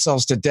drink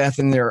themselves to death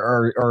and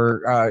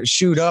or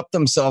shoot up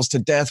themselves to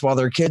death while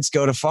their kids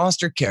go to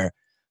foster care.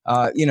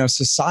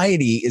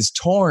 Society is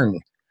torn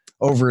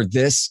over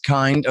this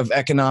kind of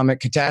economic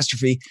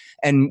catastrophe.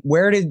 And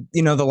where did,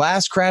 the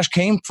last crash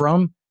came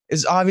from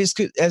is obvious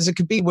as it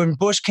could be. When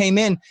Bush came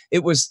in,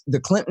 it was the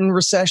Clinton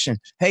recession.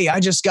 Hey, I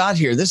just got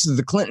here. This is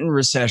the Clinton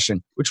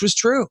recession, which was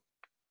true.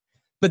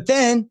 But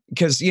then,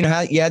 because, you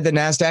had the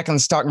NASDAQ and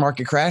the stock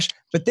market crash,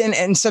 but then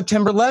and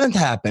September 11th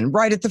happened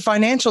right at the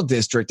financial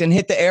district and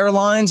hit the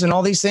airlines and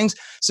all these things.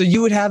 So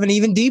you would have an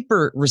even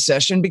deeper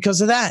recession because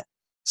of that.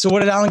 So what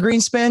did Alan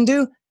Greenspan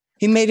do?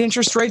 He made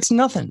interest rates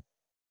nothing.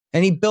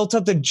 And he built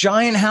up the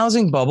giant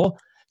housing bubble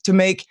to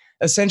make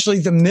essentially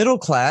the middle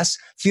class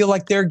feel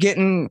like they're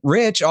getting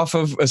rich off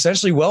of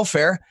essentially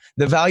welfare.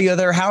 The value of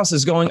their house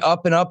is going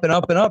up and up and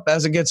up and up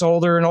as it gets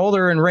older and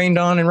older and rained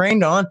on and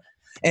rained on.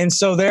 And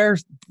so they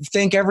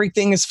think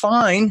everything is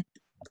fine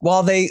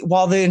while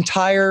the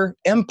entire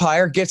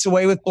empire gets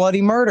away with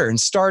bloody murder and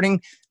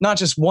starting not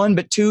just 1,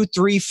 but 2,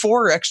 3,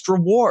 4 extra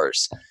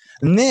wars.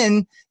 And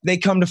then they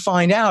come to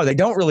find out, they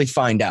don't really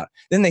find out.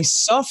 Then they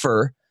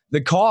suffer the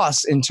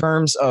costs in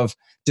terms of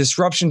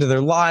disruption to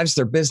their lives,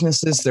 their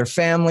businesses, their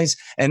families,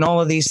 and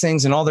all of these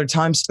things, and all their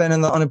time spent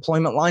in the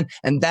unemployment line.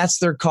 And that's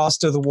their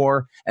cost of the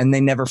war. And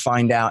they never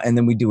find out. And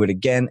then we do it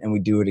again, and we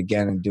do it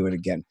again, and do it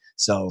again.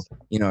 So,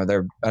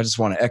 I just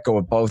want to echo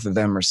what both of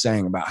them are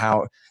saying about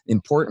how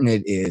important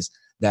it is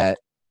that,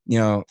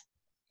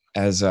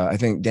 as I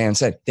think Dan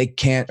said, they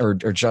can't, or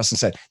Justin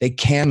said, they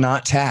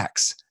cannot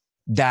tax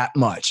that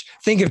much.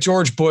 Think if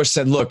George Bush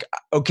said, look,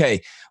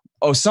 okay,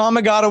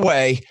 Osama got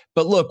away,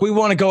 but look, we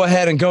want to go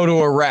ahead and go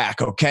to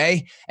Iraq,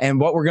 okay?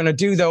 And what we're going to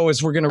do, though,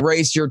 is we're going to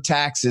raise your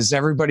taxes.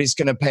 Everybody's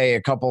going to pay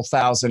a couple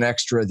thousand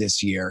extra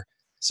this year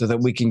so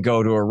that we can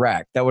go to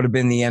Iraq. That would have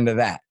been the end of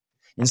that.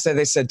 Instead,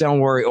 they said, don't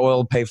worry, oil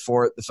will pay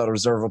for it. The Federal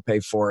Reserve will pay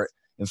for it.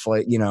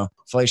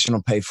 Inflation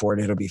will pay for it.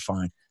 It'll be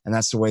fine. And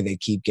that's the way they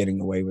keep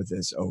getting away with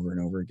this over and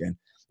over again.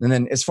 And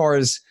then as far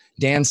as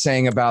Dan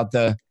saying about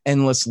the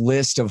endless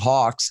list of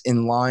hawks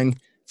in line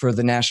for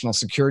the national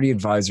security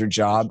advisor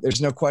job,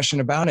 there's no question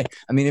about it.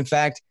 I mean, in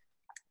fact,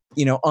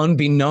 you know,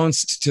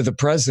 unbeknownst to the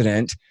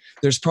president,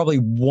 there's probably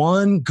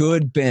one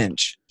good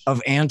bench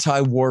of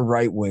anti-war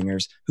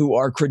right-wingers who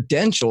are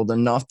credentialed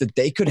enough that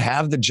they could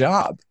have the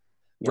job,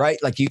 right?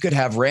 Like you could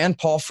have Rand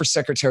Paul for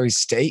Secretary of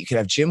State. You could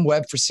have Jim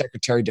Webb for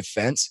Secretary of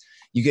Defense.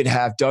 You could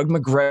have Doug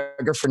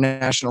McGregor for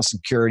National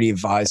Security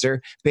Advisor,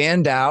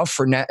 Bandow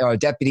for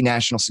Deputy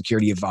National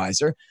Security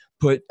Advisor,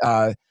 put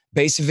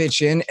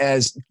Basevich in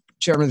as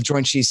Chairman of the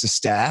Joint Chiefs of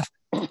Staff.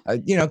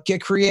 You know,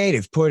 get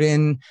creative. Put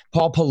in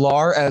Paul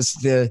Pillar as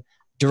the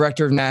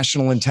Director of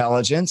National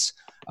Intelligence.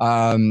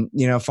 You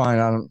know, fine.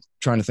 I'm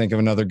trying to think of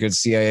another good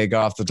CIA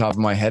guy off the top of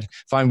my head.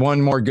 Find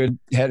one more good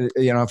head,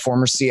 you know,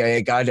 former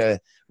CIA guy to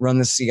run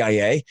the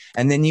CIA,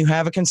 and then you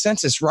have a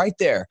consensus right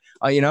there.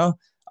 You know.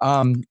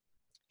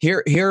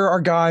 Here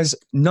are guys,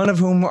 none of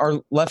whom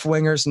are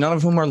left-wingers, none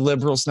of whom are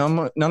liberals,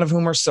 none of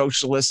whom are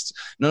socialists,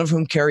 none of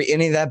whom carry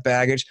any of that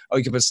baggage. Oh,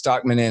 you can put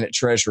Stockman in at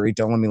Treasury.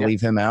 Don't let me leave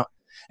him out.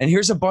 And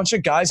here's a bunch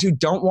of guys who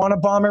don't want to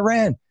bomb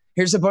Iran.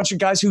 Here's a bunch of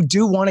guys who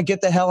do want to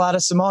get the hell out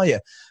of Somalia.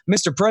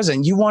 Mr.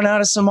 President, you want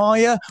out of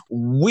Somalia?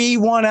 We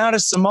want out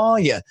of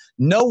Somalia.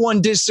 No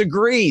one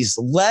disagrees.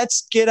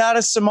 Let's get out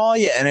of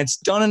Somalia. And it's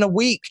done in a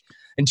week.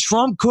 And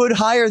Trump could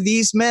hire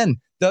these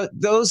men.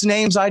 Those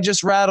names I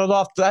just rattled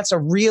off, that's a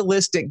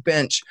realistic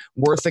bench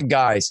worth of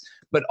guys.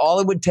 But all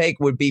it would take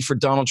would be for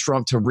Donald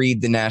Trump to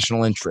read the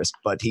national interest.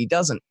 But he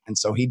doesn't. And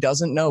so he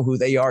doesn't know who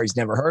they are. He's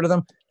never heard of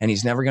them. And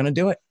he's never going to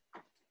do it.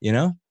 You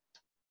know?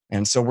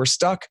 And so we're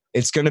stuck.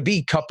 It's going to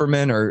be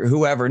Kupperman or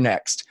whoever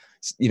next.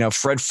 You know,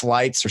 Fred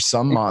Fleitz or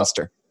some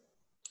monster.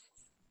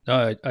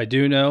 I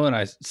do know, and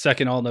I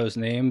second all those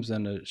names.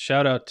 And a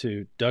shout out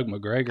to Doug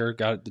McGregor.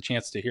 Got the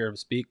chance to hear him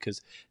speak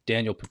because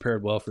Daniel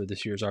prepared well for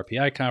this year's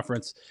RPI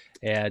conference.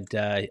 And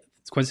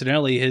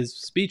coincidentally, his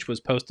speech was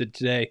posted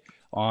today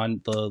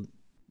on the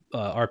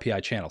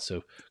RPI channel.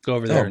 So go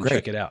over there and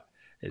check it out.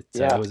 It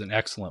was an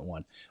excellent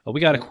one. We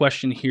got a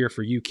question here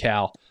for you,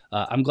 Kal.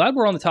 I'm glad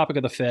we're on the topic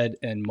of the Fed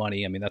and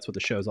money. I mean, that's what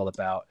the show is all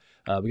about.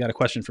 We got a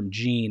question from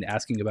Gene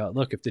asking about,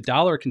 look, if the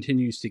dollar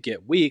continues to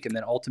get weak and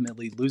then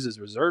ultimately loses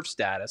reserve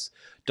status,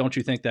 don't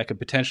you think that could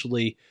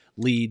potentially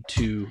lead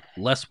to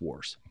less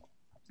wars?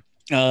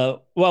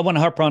 Well, I want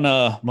to harp on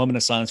a moment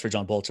of silence for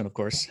John Bolton, of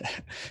course,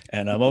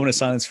 and a moment of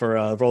silence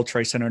for World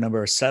Trade Center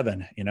number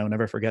 7. You know,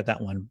 never forget that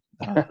one.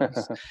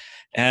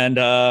 And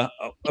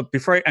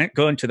before I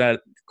go into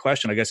that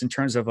question, I guess in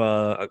terms of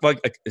well,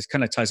 it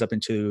kind of ties up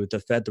into the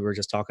Fed that we were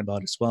just talking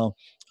about as well.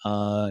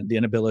 The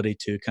inability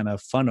to kind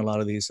of fund a lot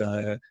of these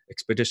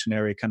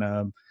expeditionary kind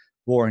of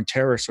war and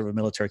terror sort of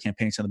military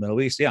campaigns in the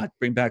Middle East. Yeah,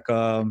 bring back.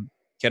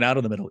 Get out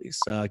of the Middle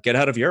East. Get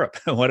out of Europe.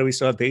 Why do we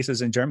still have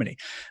bases in Germany?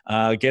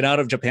 Get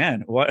out of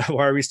Japan. Why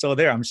are we still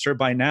there? I'm sure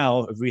by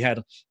now, if we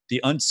had the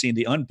unseen,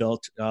 the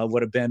unbuilt,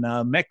 would have been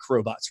mech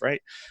robots,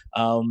 right?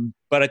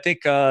 But I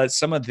think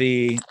some of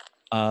the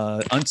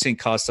unseen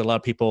costs that a lot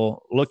of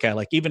people look at,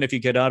 like even if you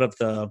get out of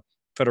the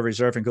Federal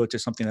Reserve and go to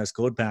something that's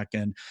gold backed,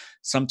 and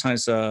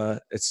sometimes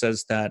it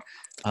says that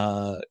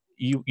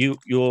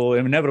you'll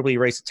inevitably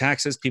raise the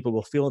taxes. People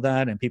will feel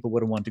that, and people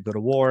wouldn't want to go to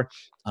war.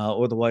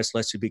 Otherwise,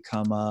 lest you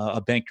become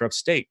a bankrupt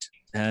state.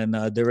 And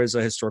there is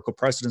a historical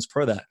precedence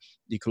for that.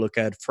 You could look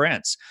at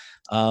France,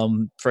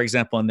 for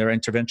example, in their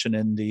intervention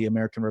in the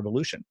American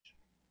Revolution.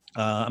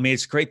 I mean,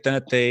 it's great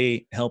that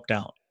they helped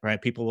out,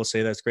 right? People will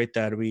say that's great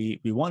that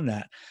we won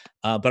that.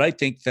 But I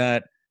think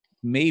that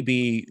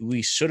maybe we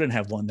shouldn't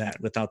have won that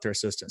without their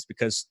assistance,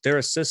 because their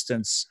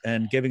assistance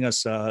and giving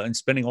us and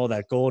spending all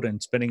that gold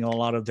and spending a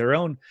lot of their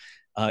own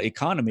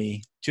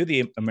economy to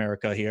the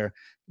America here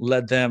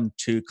led them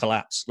to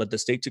collapse, led the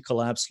state to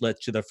collapse, led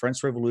to the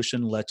French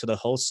Revolution, led to the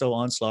wholesale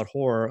onslaught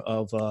horror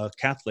of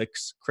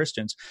Catholics,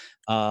 Christians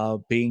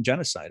being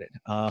genocided,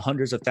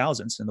 hundreds of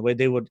thousands. And the way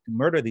they would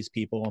murder these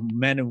people,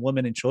 men and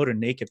women and children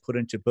naked, put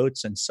into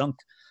boats and sunk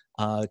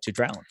to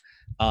drown.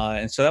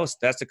 And so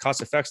that's the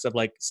cost effects of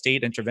like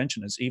state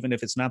intervention, is even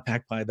if it's not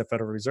backed by the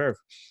Federal Reserve.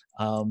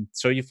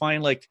 So you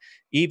find like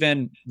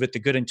even with the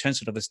good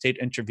intention of a state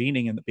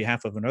intervening in the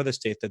behalf of another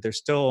state, that there's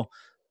still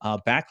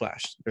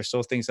backlash. There's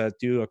still things that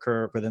do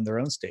occur within their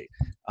own state.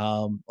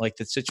 Like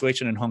the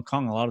situation in Hong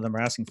Kong, a lot of them are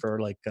asking for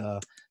like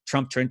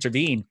Trump to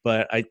intervene,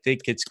 but I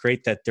think it's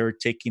great that they're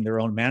taking their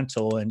own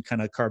mantle and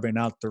kind of carving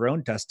out their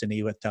own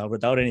destiny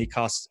without any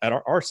costs at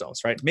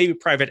ourselves, right? Maybe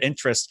private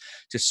interests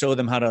to show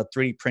them how to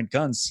 3D print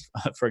guns,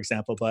 for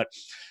example, but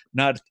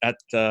not at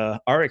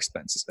our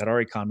expense, at our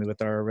economy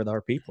with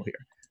our people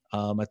here.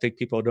 I think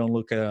people don't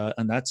look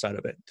on that side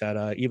of it,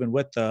 that even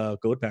with the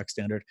gold-backed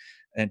standard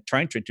and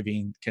trying to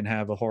intervene can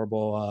have a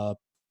horrible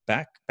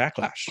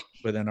backlash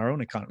within our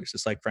own economies,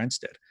 just like France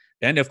did.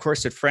 And of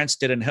course, if France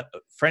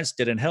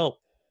didn't help,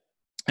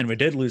 and we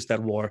did lose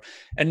that war,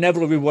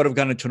 inevitably we would have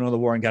gone into another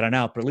war and gotten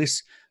out. But at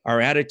least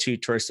our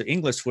attitude towards the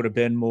English would have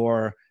been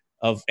more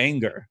of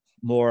anger,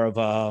 more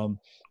of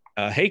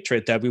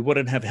hatred that we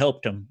wouldn't have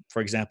helped him,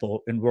 for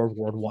example, in World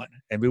War I,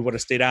 and we would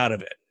have stayed out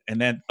of it. And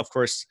then, of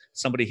course,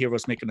 somebody here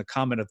was making a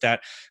comment of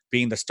that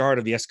being the start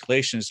of the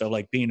escalations of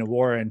like being a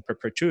war in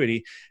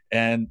perpetuity,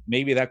 and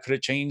maybe that could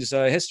have changed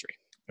history,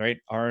 right?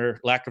 Our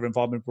lack of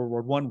involvement in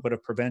World War I would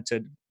have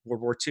prevented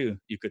World War II,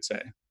 you could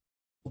say.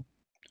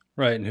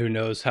 Right, and who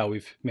knows how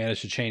we've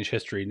managed to change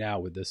history now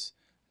with this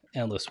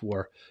endless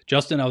war.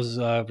 Juston, I was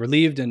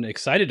relieved and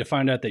excited to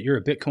find out that you're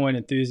a Bitcoin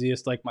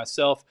enthusiast like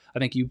myself. I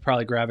think you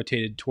probably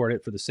gravitated toward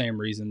it for the same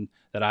reason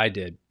that I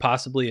did,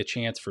 possibly a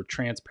chance for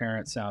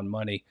transparent, sound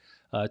money.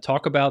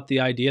 Talk about the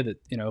idea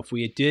that, if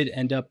we did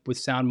end up with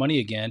sound money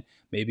again,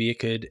 maybe it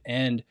could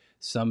end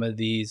some of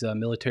these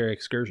military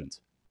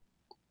excursions.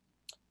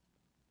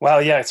 Well,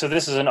 yeah, so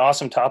this is an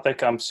awesome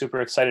topic. I'm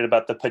super excited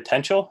about the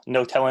potential.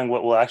 No telling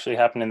what will actually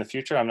happen in the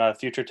future. I'm not a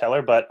future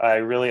teller, but I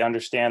really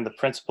understand the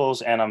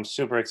principles, and I'm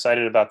super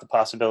excited about the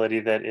possibility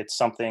that it's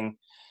something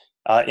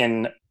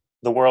in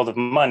the world of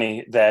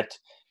money that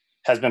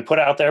has been put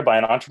out there by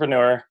an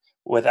entrepreneur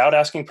without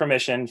asking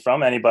permission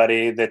from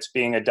anybody, that's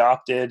being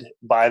adopted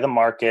by the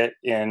market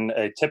in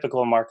a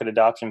typical market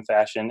adoption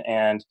fashion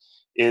and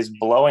is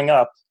blowing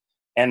up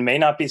and may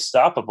not be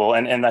stoppable.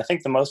 And I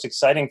think the most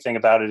exciting thing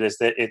about it is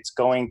that it's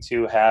going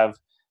to have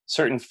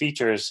certain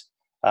features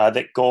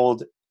that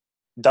gold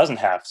doesn't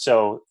have.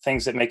 So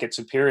things that make it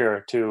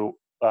superior to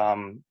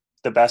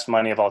the best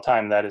money of all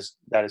time, that is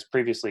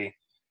previously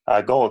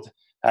gold.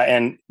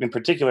 And in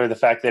particular, the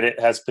fact that it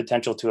has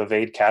potential to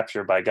evade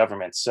capture by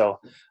governments.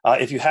 So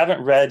if you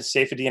haven't read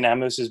Saifedean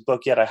Ammous's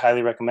book yet, I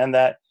highly recommend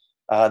that.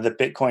 The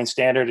Bitcoin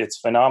Standard, it's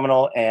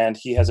phenomenal. And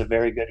he has a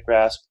very good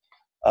grasp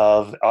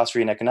of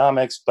Austrian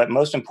economics, but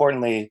most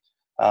importantly,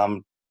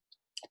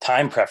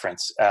 time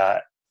preference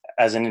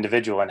as an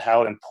individual and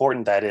how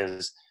important that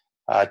is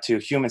to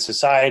human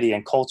society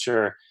and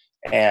culture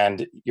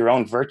and your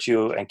own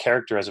virtue and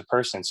character as a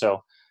person.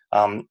 So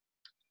I'm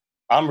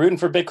rooting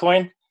for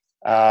Bitcoin.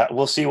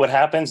 We'll see what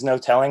happens, no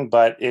telling,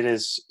 but it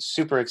is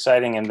super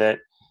exciting in that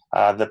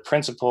the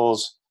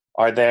principles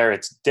are there.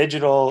 It's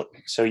digital,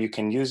 so you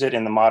can use it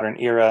in the modern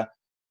era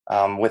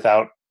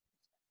without,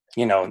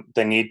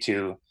 the need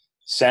to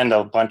send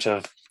a bunch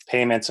of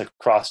payments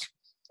across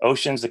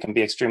oceans that can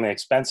be extremely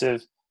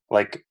expensive.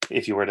 Like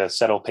if you were to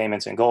settle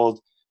payments in gold,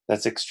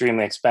 that's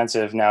extremely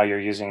expensive. Now you're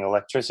using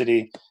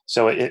electricity.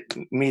 So it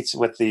meets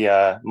with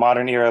the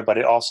modern era, but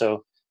it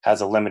also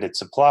has a limited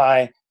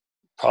supply,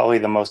 probably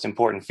the most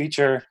important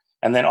feature.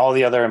 And then all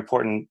the other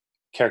important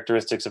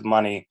characteristics of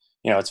money,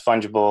 it's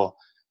fungible.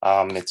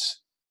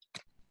 It's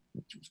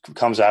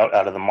comes out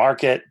of the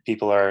market.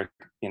 People are,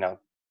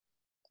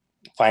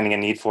 finding a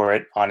need for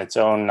it on its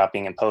own, not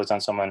being imposed on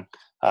someone,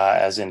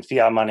 as in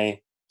fiat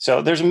money. So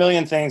there's a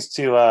million things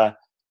to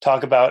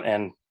talk about,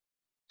 and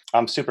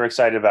I'm super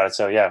excited about it.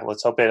 So yeah,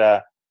 let's hope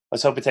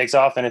it takes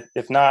off. And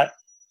if not,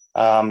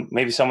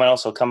 maybe someone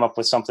else will come up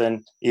with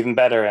something even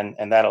better,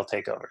 and that'll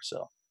take over.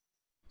 So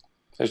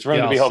there's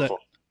room to be hopeful.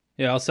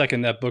 I'll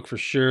second that book for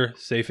sure.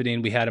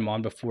 Saifedean, we had him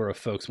on before. If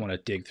folks want to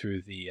dig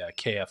through the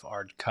KF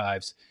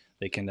archives,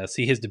 they can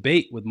see his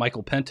debate with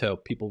Michael Pinto.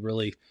 People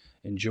really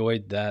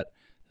enjoyed that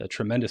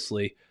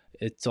tremendously.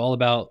 It's all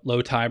about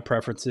low time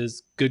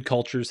preferences. Good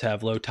cultures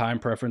have low time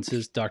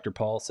preferences. Dr.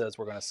 Paul says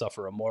we're going to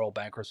suffer a moral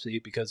bankruptcy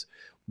because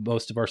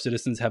most of our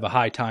citizens have a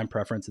high time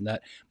preference, and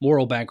that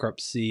moral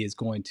bankruptcy is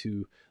going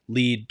to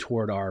lead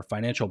toward our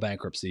financial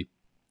bankruptcy.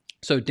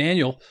 So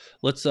Daniel,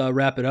 let's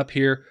wrap it up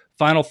here.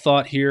 Final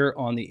thought here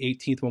on the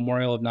 18th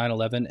memorial of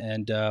 9/11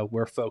 and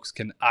where folks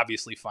can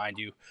obviously find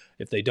you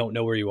if they don't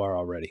know where you are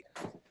already.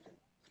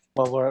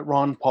 Well, we're at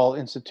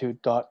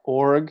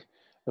ronpaulinstitute.org.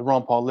 The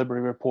Ron Paul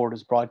Liberty Report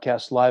is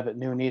broadcast live at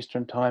noon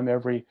Eastern Time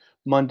every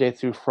Monday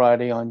through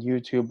Friday on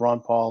YouTube, Ron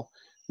Paul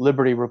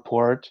Liberty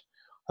Report.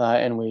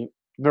 And we're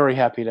very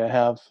happy to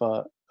have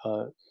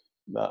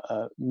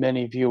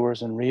many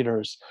viewers and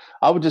readers.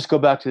 I would just go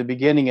back to the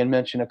beginning and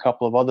mention a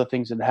couple of other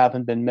things that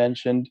haven't been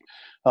mentioned.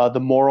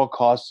 The moral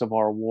costs of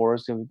our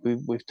wars,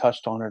 we've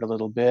touched on it a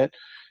little bit.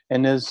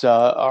 And as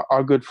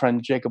our good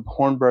friend Jacob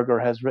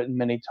Hornberger has written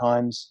many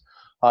times,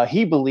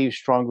 he believes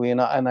strongly, and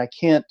I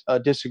can't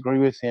disagree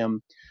with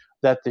him,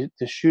 that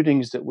the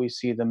shootings that we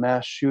see, the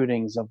mass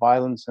shootings, the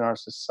violence in our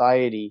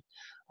society,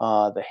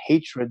 the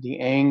hatred, the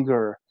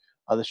anger,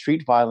 the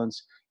street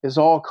violence is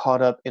all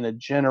caught up in a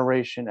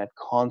generation at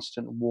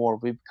constant war.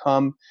 We've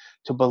come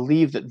to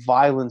believe that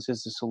violence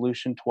is the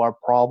solution to our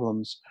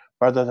problems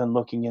rather than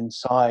looking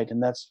inside,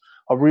 and that's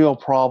a real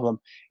problem.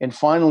 And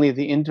finally,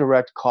 the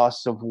indirect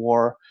costs of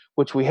war,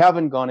 which we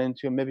haven't gone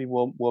into, and maybe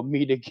we'll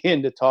meet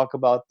again to talk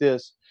about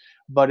this,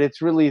 but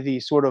it's really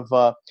the sort of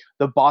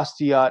the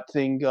Bastiat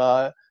thing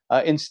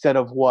instead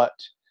of what.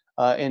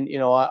 And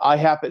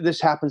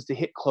this happens to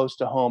hit close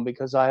to home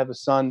because I have a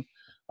son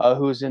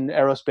who's an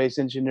aerospace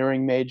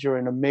engineering major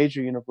in a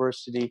major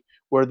university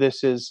where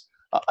this is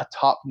a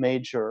top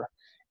major.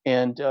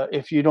 And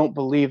if you don't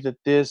believe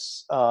that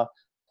this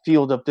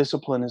field of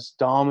discipline is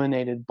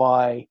dominated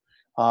by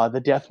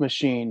the death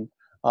machine,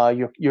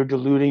 you're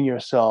deluding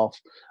yourself.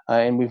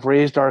 And we've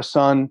raised our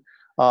son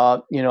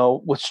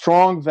with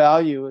strong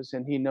values,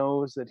 and he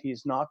knows that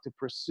he's not to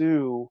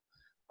pursue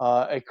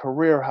a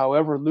career,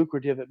 however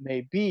lucrative it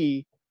may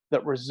be,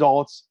 that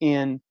results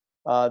in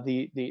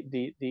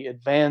the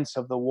advance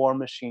of the war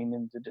machine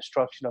and the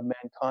destruction of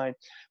mankind.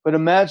 But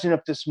imagine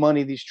if this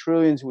money, these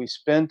trillions we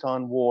spent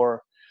on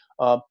war,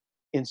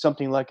 in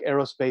something like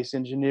aerospace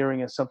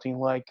engineering and something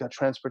like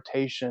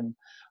transportation,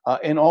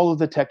 and all of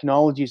the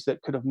technologies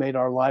that could have made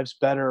our lives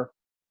better,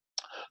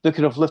 that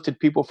could have lifted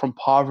people from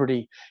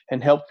poverty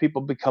and helped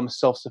people become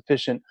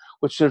self-sufficient,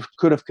 which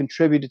could have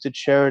contributed to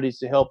charities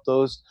to help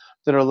those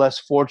that are less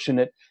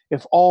fortunate.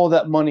 If all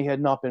that money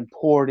had not been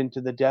poured into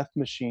the death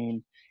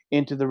machine,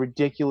 into the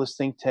ridiculous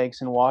think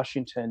tanks in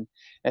Washington,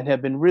 and had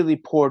been really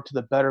poured to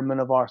the betterment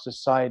of our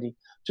society,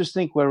 just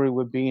think where we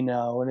would be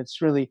now. And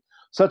it's really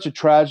such a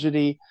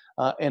tragedy.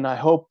 And I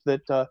hope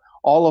that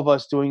all of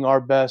us doing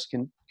our best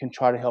can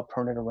try to help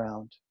turn it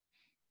around.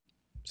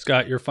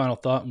 Scott, your final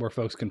thought and where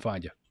folks can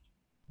find you.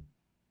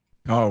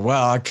 Oh,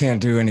 well, I can't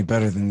do any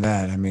better than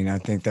that. I mean, I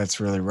think that's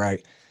really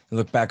right. You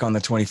look back on the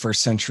 21st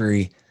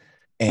century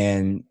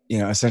and,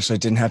 essentially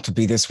it didn't have to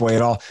be this way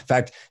at all. In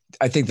fact,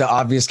 I think the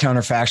obvious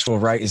counterfactual,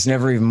 right, is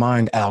never even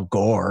mind Al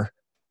Gore.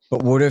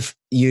 But what if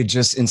you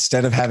just,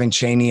 instead of having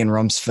Cheney and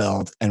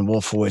Rumsfeld and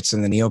Wolfowitz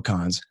and the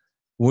neocons,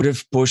 what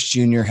if Bush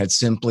Jr. had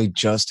simply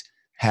just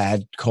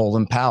had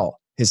Colin Powell,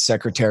 his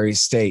Secretary of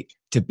State,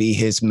 to be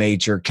his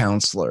major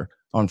counselor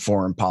on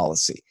foreign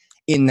policy?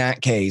 In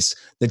that case,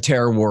 the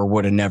terror war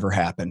would have never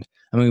happened.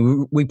 I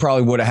mean, we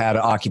probably would have had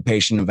an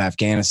occupation of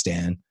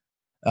Afghanistan,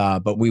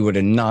 but we would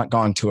have not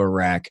gone to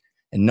Iraq,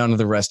 and none of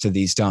the rest of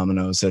these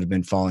dominoes that have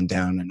been falling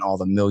down and all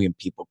the million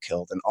people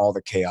killed and all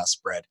the chaos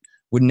spread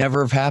would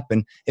never have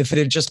happened if it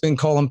had just been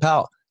Colin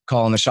Powell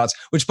calling the shots,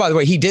 which, by the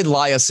way, he did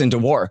lie us into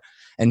war,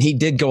 and he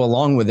did go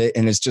along with it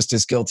and is just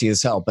as guilty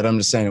as hell. But I'm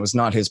just saying it was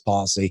not his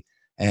policy.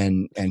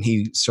 And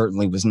he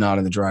certainly was not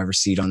in the driver's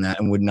seat on that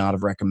and would not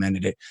have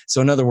recommended it.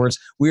 So in other words,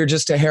 we are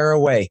just a hair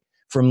away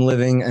from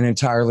living an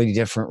entirely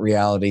different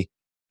reality.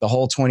 The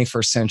whole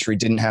 21st century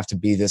didn't have to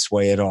be this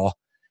way at all.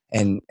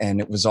 And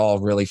it was all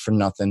really for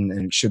nothing,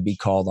 and it should be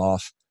called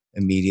off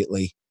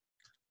immediately.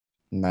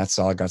 And that's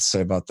all I got to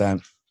say about that.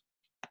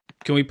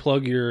 Can we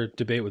plug your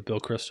debate with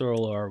Bill Kristol,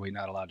 or are we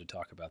not allowed to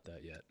talk about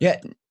that yet? Yeah,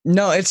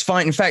 no, it's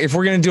fine. In fact, if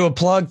we're going to do a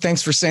plug,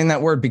 thanks for saying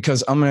that word,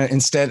 because I'm going to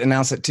instead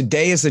announce that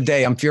today is the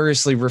day. I'm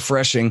furiously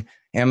refreshing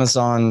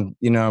Amazon,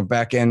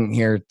 back end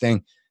here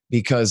thing,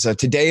 because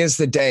today is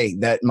the day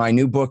that my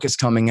new book is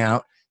coming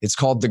out. It's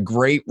called The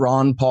Great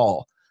Ron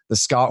Paul, The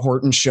Scott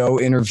Horton Show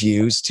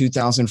Interviews,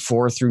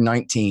 2004 through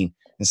 19.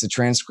 It's the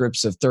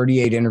transcripts of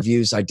 38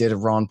 interviews I did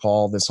of Ron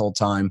Paul this whole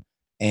time,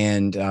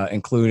 and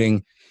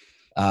including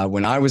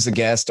when I was a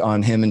guest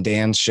on him and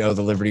Dan's show,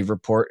 The Liberty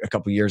Report, a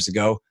couple years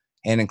ago,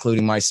 and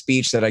including my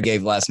speech that I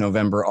gave last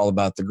November, all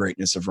about the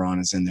greatness of Ron,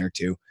 is in there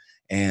too.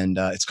 And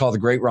it's called The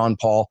Great Ron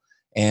Paul.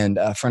 And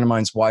a friend of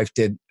mine's wife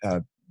did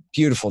a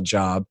beautiful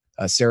job.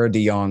 Sarah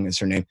DeYoung is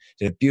her name.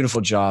 Did a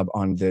beautiful job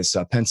on this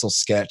pencil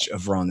sketch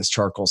of Ron, this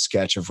charcoal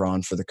sketch of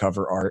Ron for the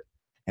cover art.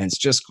 And it's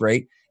just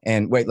great.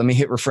 And wait, let me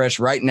hit refresh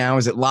right now.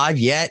 Is it live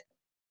yet?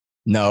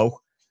 No,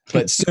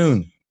 but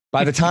soon.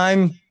 By the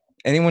time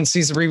anyone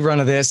sees the rerun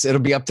of this,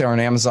 it'll be up there on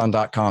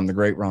Amazon.com. The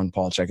Great Ron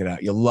Paul. Check it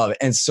out. You'll love it.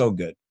 And it's so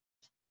good.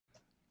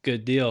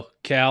 Good deal.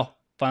 Kal,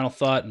 final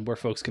thought and where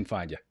folks can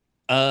find you.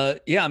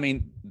 Yeah, I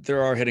mean,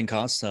 there are hidden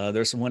costs.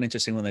 There's one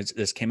interesting one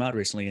that came out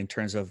recently in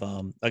terms of,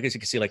 I guess you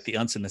can see like the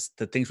unsiness,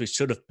 the things we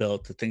should have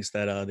built, the things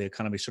that the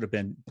economy should have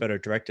been better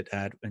directed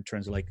at in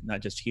terms of like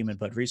not just human,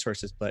 but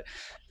resources. But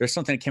there's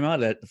something that came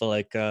out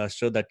that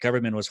showed that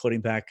government was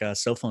holding back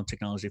cell phone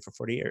technology for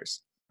 40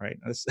 years. Right.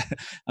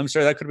 I'm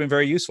sure that could have been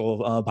very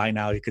useful by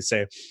now, you could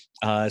say,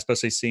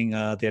 especially seeing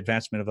the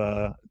advancement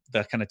of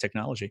that kind of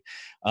technology.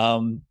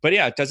 But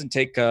yeah, it doesn't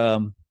take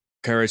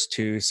courage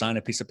to sign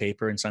a piece of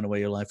paper and sign away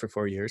your life for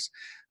 4 years.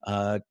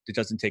 It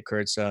doesn't take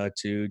courage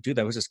to do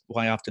that, which is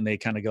why often they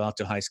kind of go out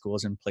to high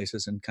schools and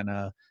places and kind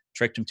of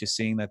trick them to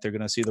seeing that they're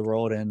going to see the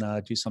world and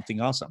do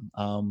something awesome.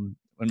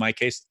 In my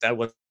case, that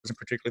wasn't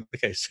particularly the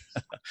case.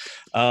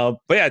 But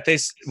yeah,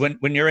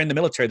 when you're in the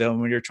military, though, and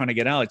when you're trying to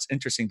get out, it's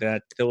interesting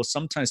that they will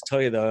sometimes tell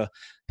you that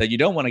you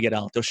don't want to get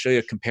out. They'll show you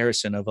a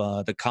comparison of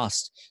the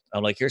cost.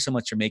 Like, here's how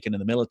much you're making in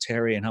the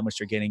military and how much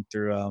you're getting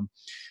through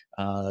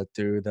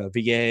the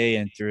VA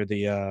and through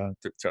the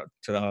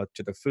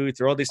to the food,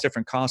 through all these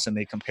different costs, and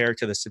they compare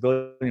to the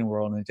civilian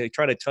world, and they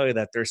try to tell you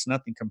that there's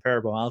nothing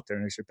comparable out there,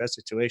 and your best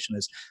situation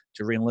is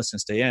to re-enlist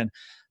and stay in.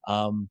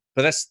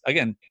 But that's,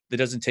 again, it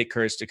doesn't take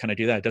courage to kind of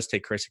do that. It does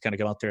take courage to kind of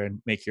go out there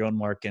and make your own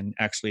mark and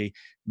actually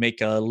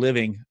make a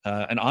living,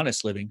 an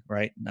honest living,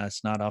 right? And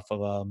that's not off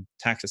of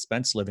tax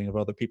expense living of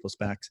other people's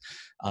backs.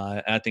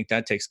 And I think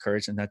that takes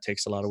courage, and that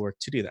takes a lot of work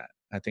to do that.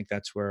 I think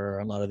that's where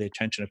a lot of the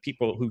attention of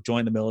people who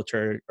join the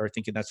military are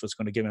thinking that's what's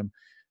going to give them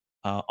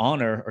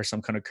honor or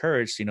some kind of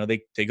courage.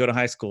 They go to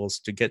high schools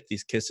to get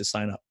these kids to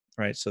sign up,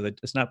 right? So that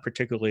it's not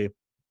particularly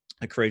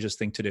a courageous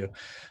thing to do.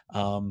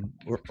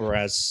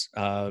 Whereas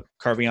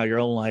carving out your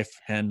own life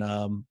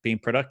and being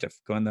productive,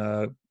 going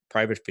the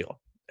private field,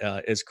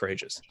 is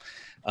courageous.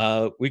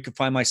 We can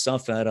find my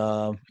stuff at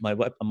my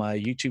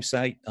YouTube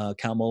site,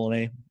 Kal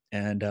Molinet,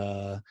 and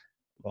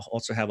we'll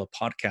also have a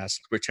podcast,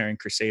 Libertarian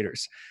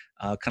Crusaders.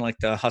 Kind of like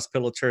the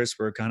Hospital Tours,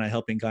 we're kind of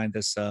helping guide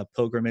this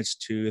pilgrimage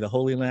to the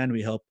Holy Land.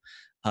 We help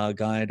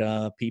guide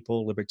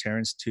people,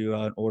 libertarians, to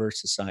an order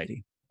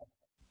society.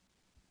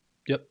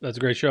 Yep, that's a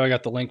great show. I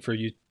got the link for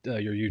you,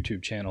 your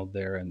YouTube channel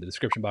there in the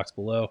description box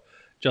below.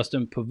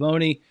 Juston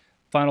Pavonis,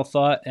 final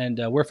thought, and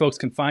where folks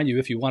can find you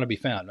if you want to be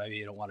found. Maybe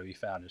you don't want to be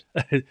found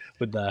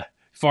with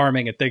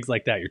farming and things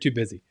like that. You're too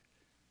busy.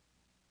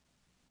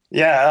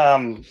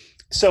 Yeah.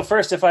 So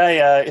first, if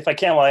I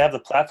can, while I have the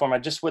platform, I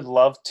just would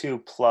love to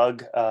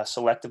plug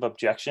selective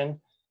objection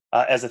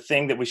as a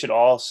thing that we should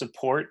all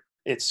support.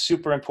 It's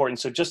super important.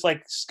 So just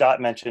like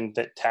Scott mentioned,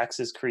 that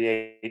taxes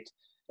create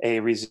a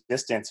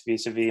resistance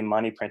vis-a-vis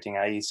money printing,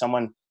 i.e.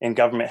 someone in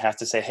government has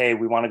to say, hey,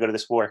 we want to go to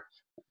this war.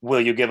 Will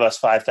you give us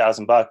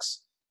 $5,000?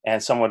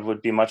 And someone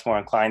would be much more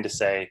inclined to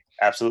say,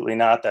 absolutely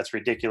not. That's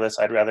ridiculous.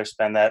 I'd rather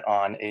spend that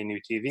on a new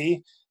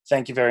TV.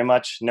 Thank you very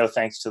much. No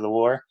thanks to the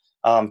war.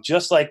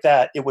 Just like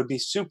that, it would be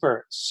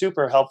super,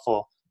 super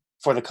helpful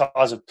for the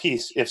cause of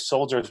peace if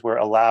soldiers were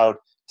allowed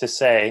to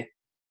say,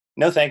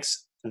 no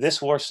thanks. This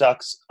war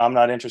sucks. I'm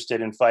not interested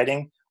in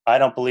fighting. I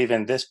don't believe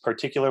in this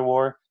particular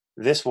war.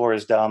 This war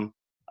is dumb.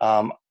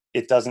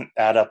 It doesn't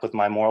add up with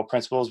my moral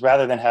principles,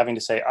 rather than having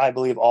to say, I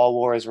believe all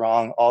war is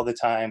wrong all the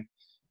time,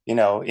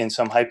 in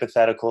some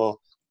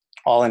hypothetical,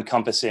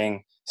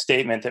 all-encompassing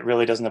statement that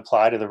really doesn't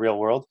apply to the real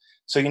world.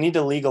 So you need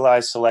to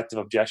legalize selective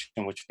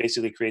objection, which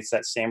basically creates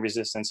that same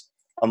resistance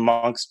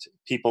amongst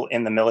people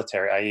in the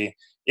military, i.e.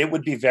 it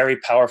would be very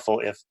powerful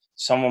if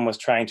someone was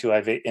trying to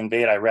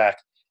invade Iraq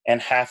and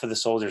half of the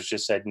soldiers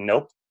just said,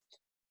 nope,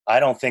 I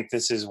don't think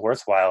this is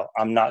worthwhile.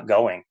 I'm not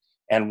going.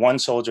 And one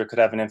soldier could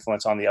have an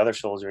influence on the other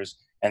soldiers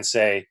and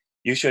say,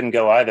 you shouldn't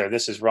go either.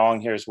 This is wrong.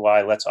 Here's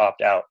why. Let's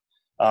opt out.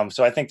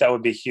 So I think that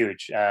would be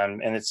huge.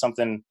 And it's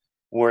something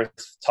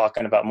worth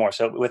talking about more.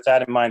 So with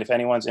that in mind, if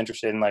anyone's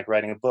interested in like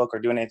writing a book or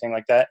doing anything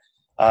like that,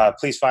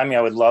 please find me.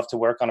 I would love to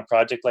work on a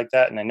project like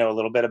that. And I know a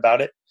little bit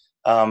about it.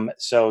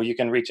 So you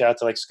can reach out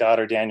to like Scott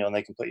or Daniel and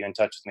they can put you in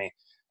touch with me.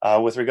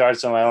 With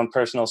regards to my own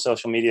personal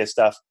social media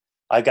stuff,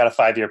 I got a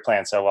 5-year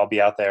plan. So I'll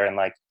be out there in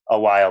like a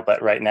while.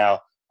 But right now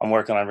I'm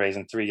working on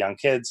raising 3 young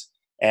kids.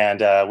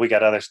 And we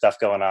got other stuff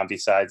going on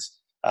besides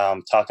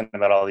talking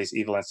about all these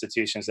evil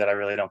institutions that I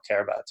really don't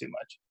care about too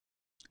much.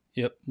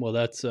 Yep. Well,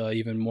 that's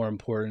even more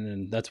important.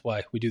 And that's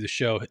why we do the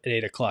show at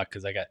 8 o'clock,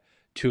 because I got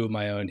 2 of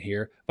my own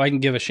here. If I can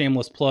give a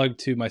shameless plug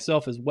to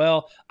myself as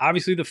well,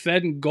 obviously the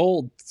Fed and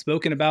gold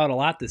spoken about a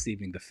lot this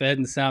evening. The Fed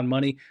and sound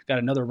money got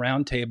another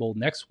roundtable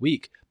next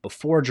week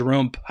before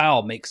Jerome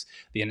Powell makes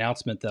the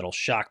announcement that'll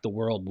shock the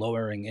world,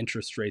 lowering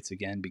interest rates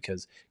again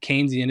because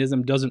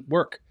Keynesianism doesn't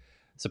work.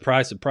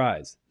 Surprise,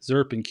 surprise.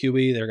 ZERP and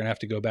QE, they're going to have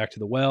to go back to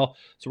the well.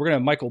 So we're going to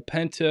have Michael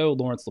Pinto,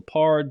 Lawrence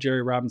Lepard,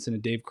 Jerry Robinson,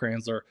 and Dave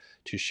Kranzler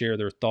to share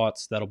their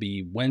thoughts. That'll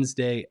be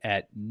Wednesday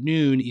at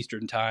noon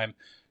Eastern Time,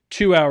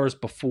 2 hours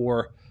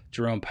before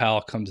Jerome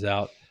Powell comes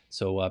out.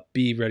 So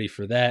be ready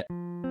for that.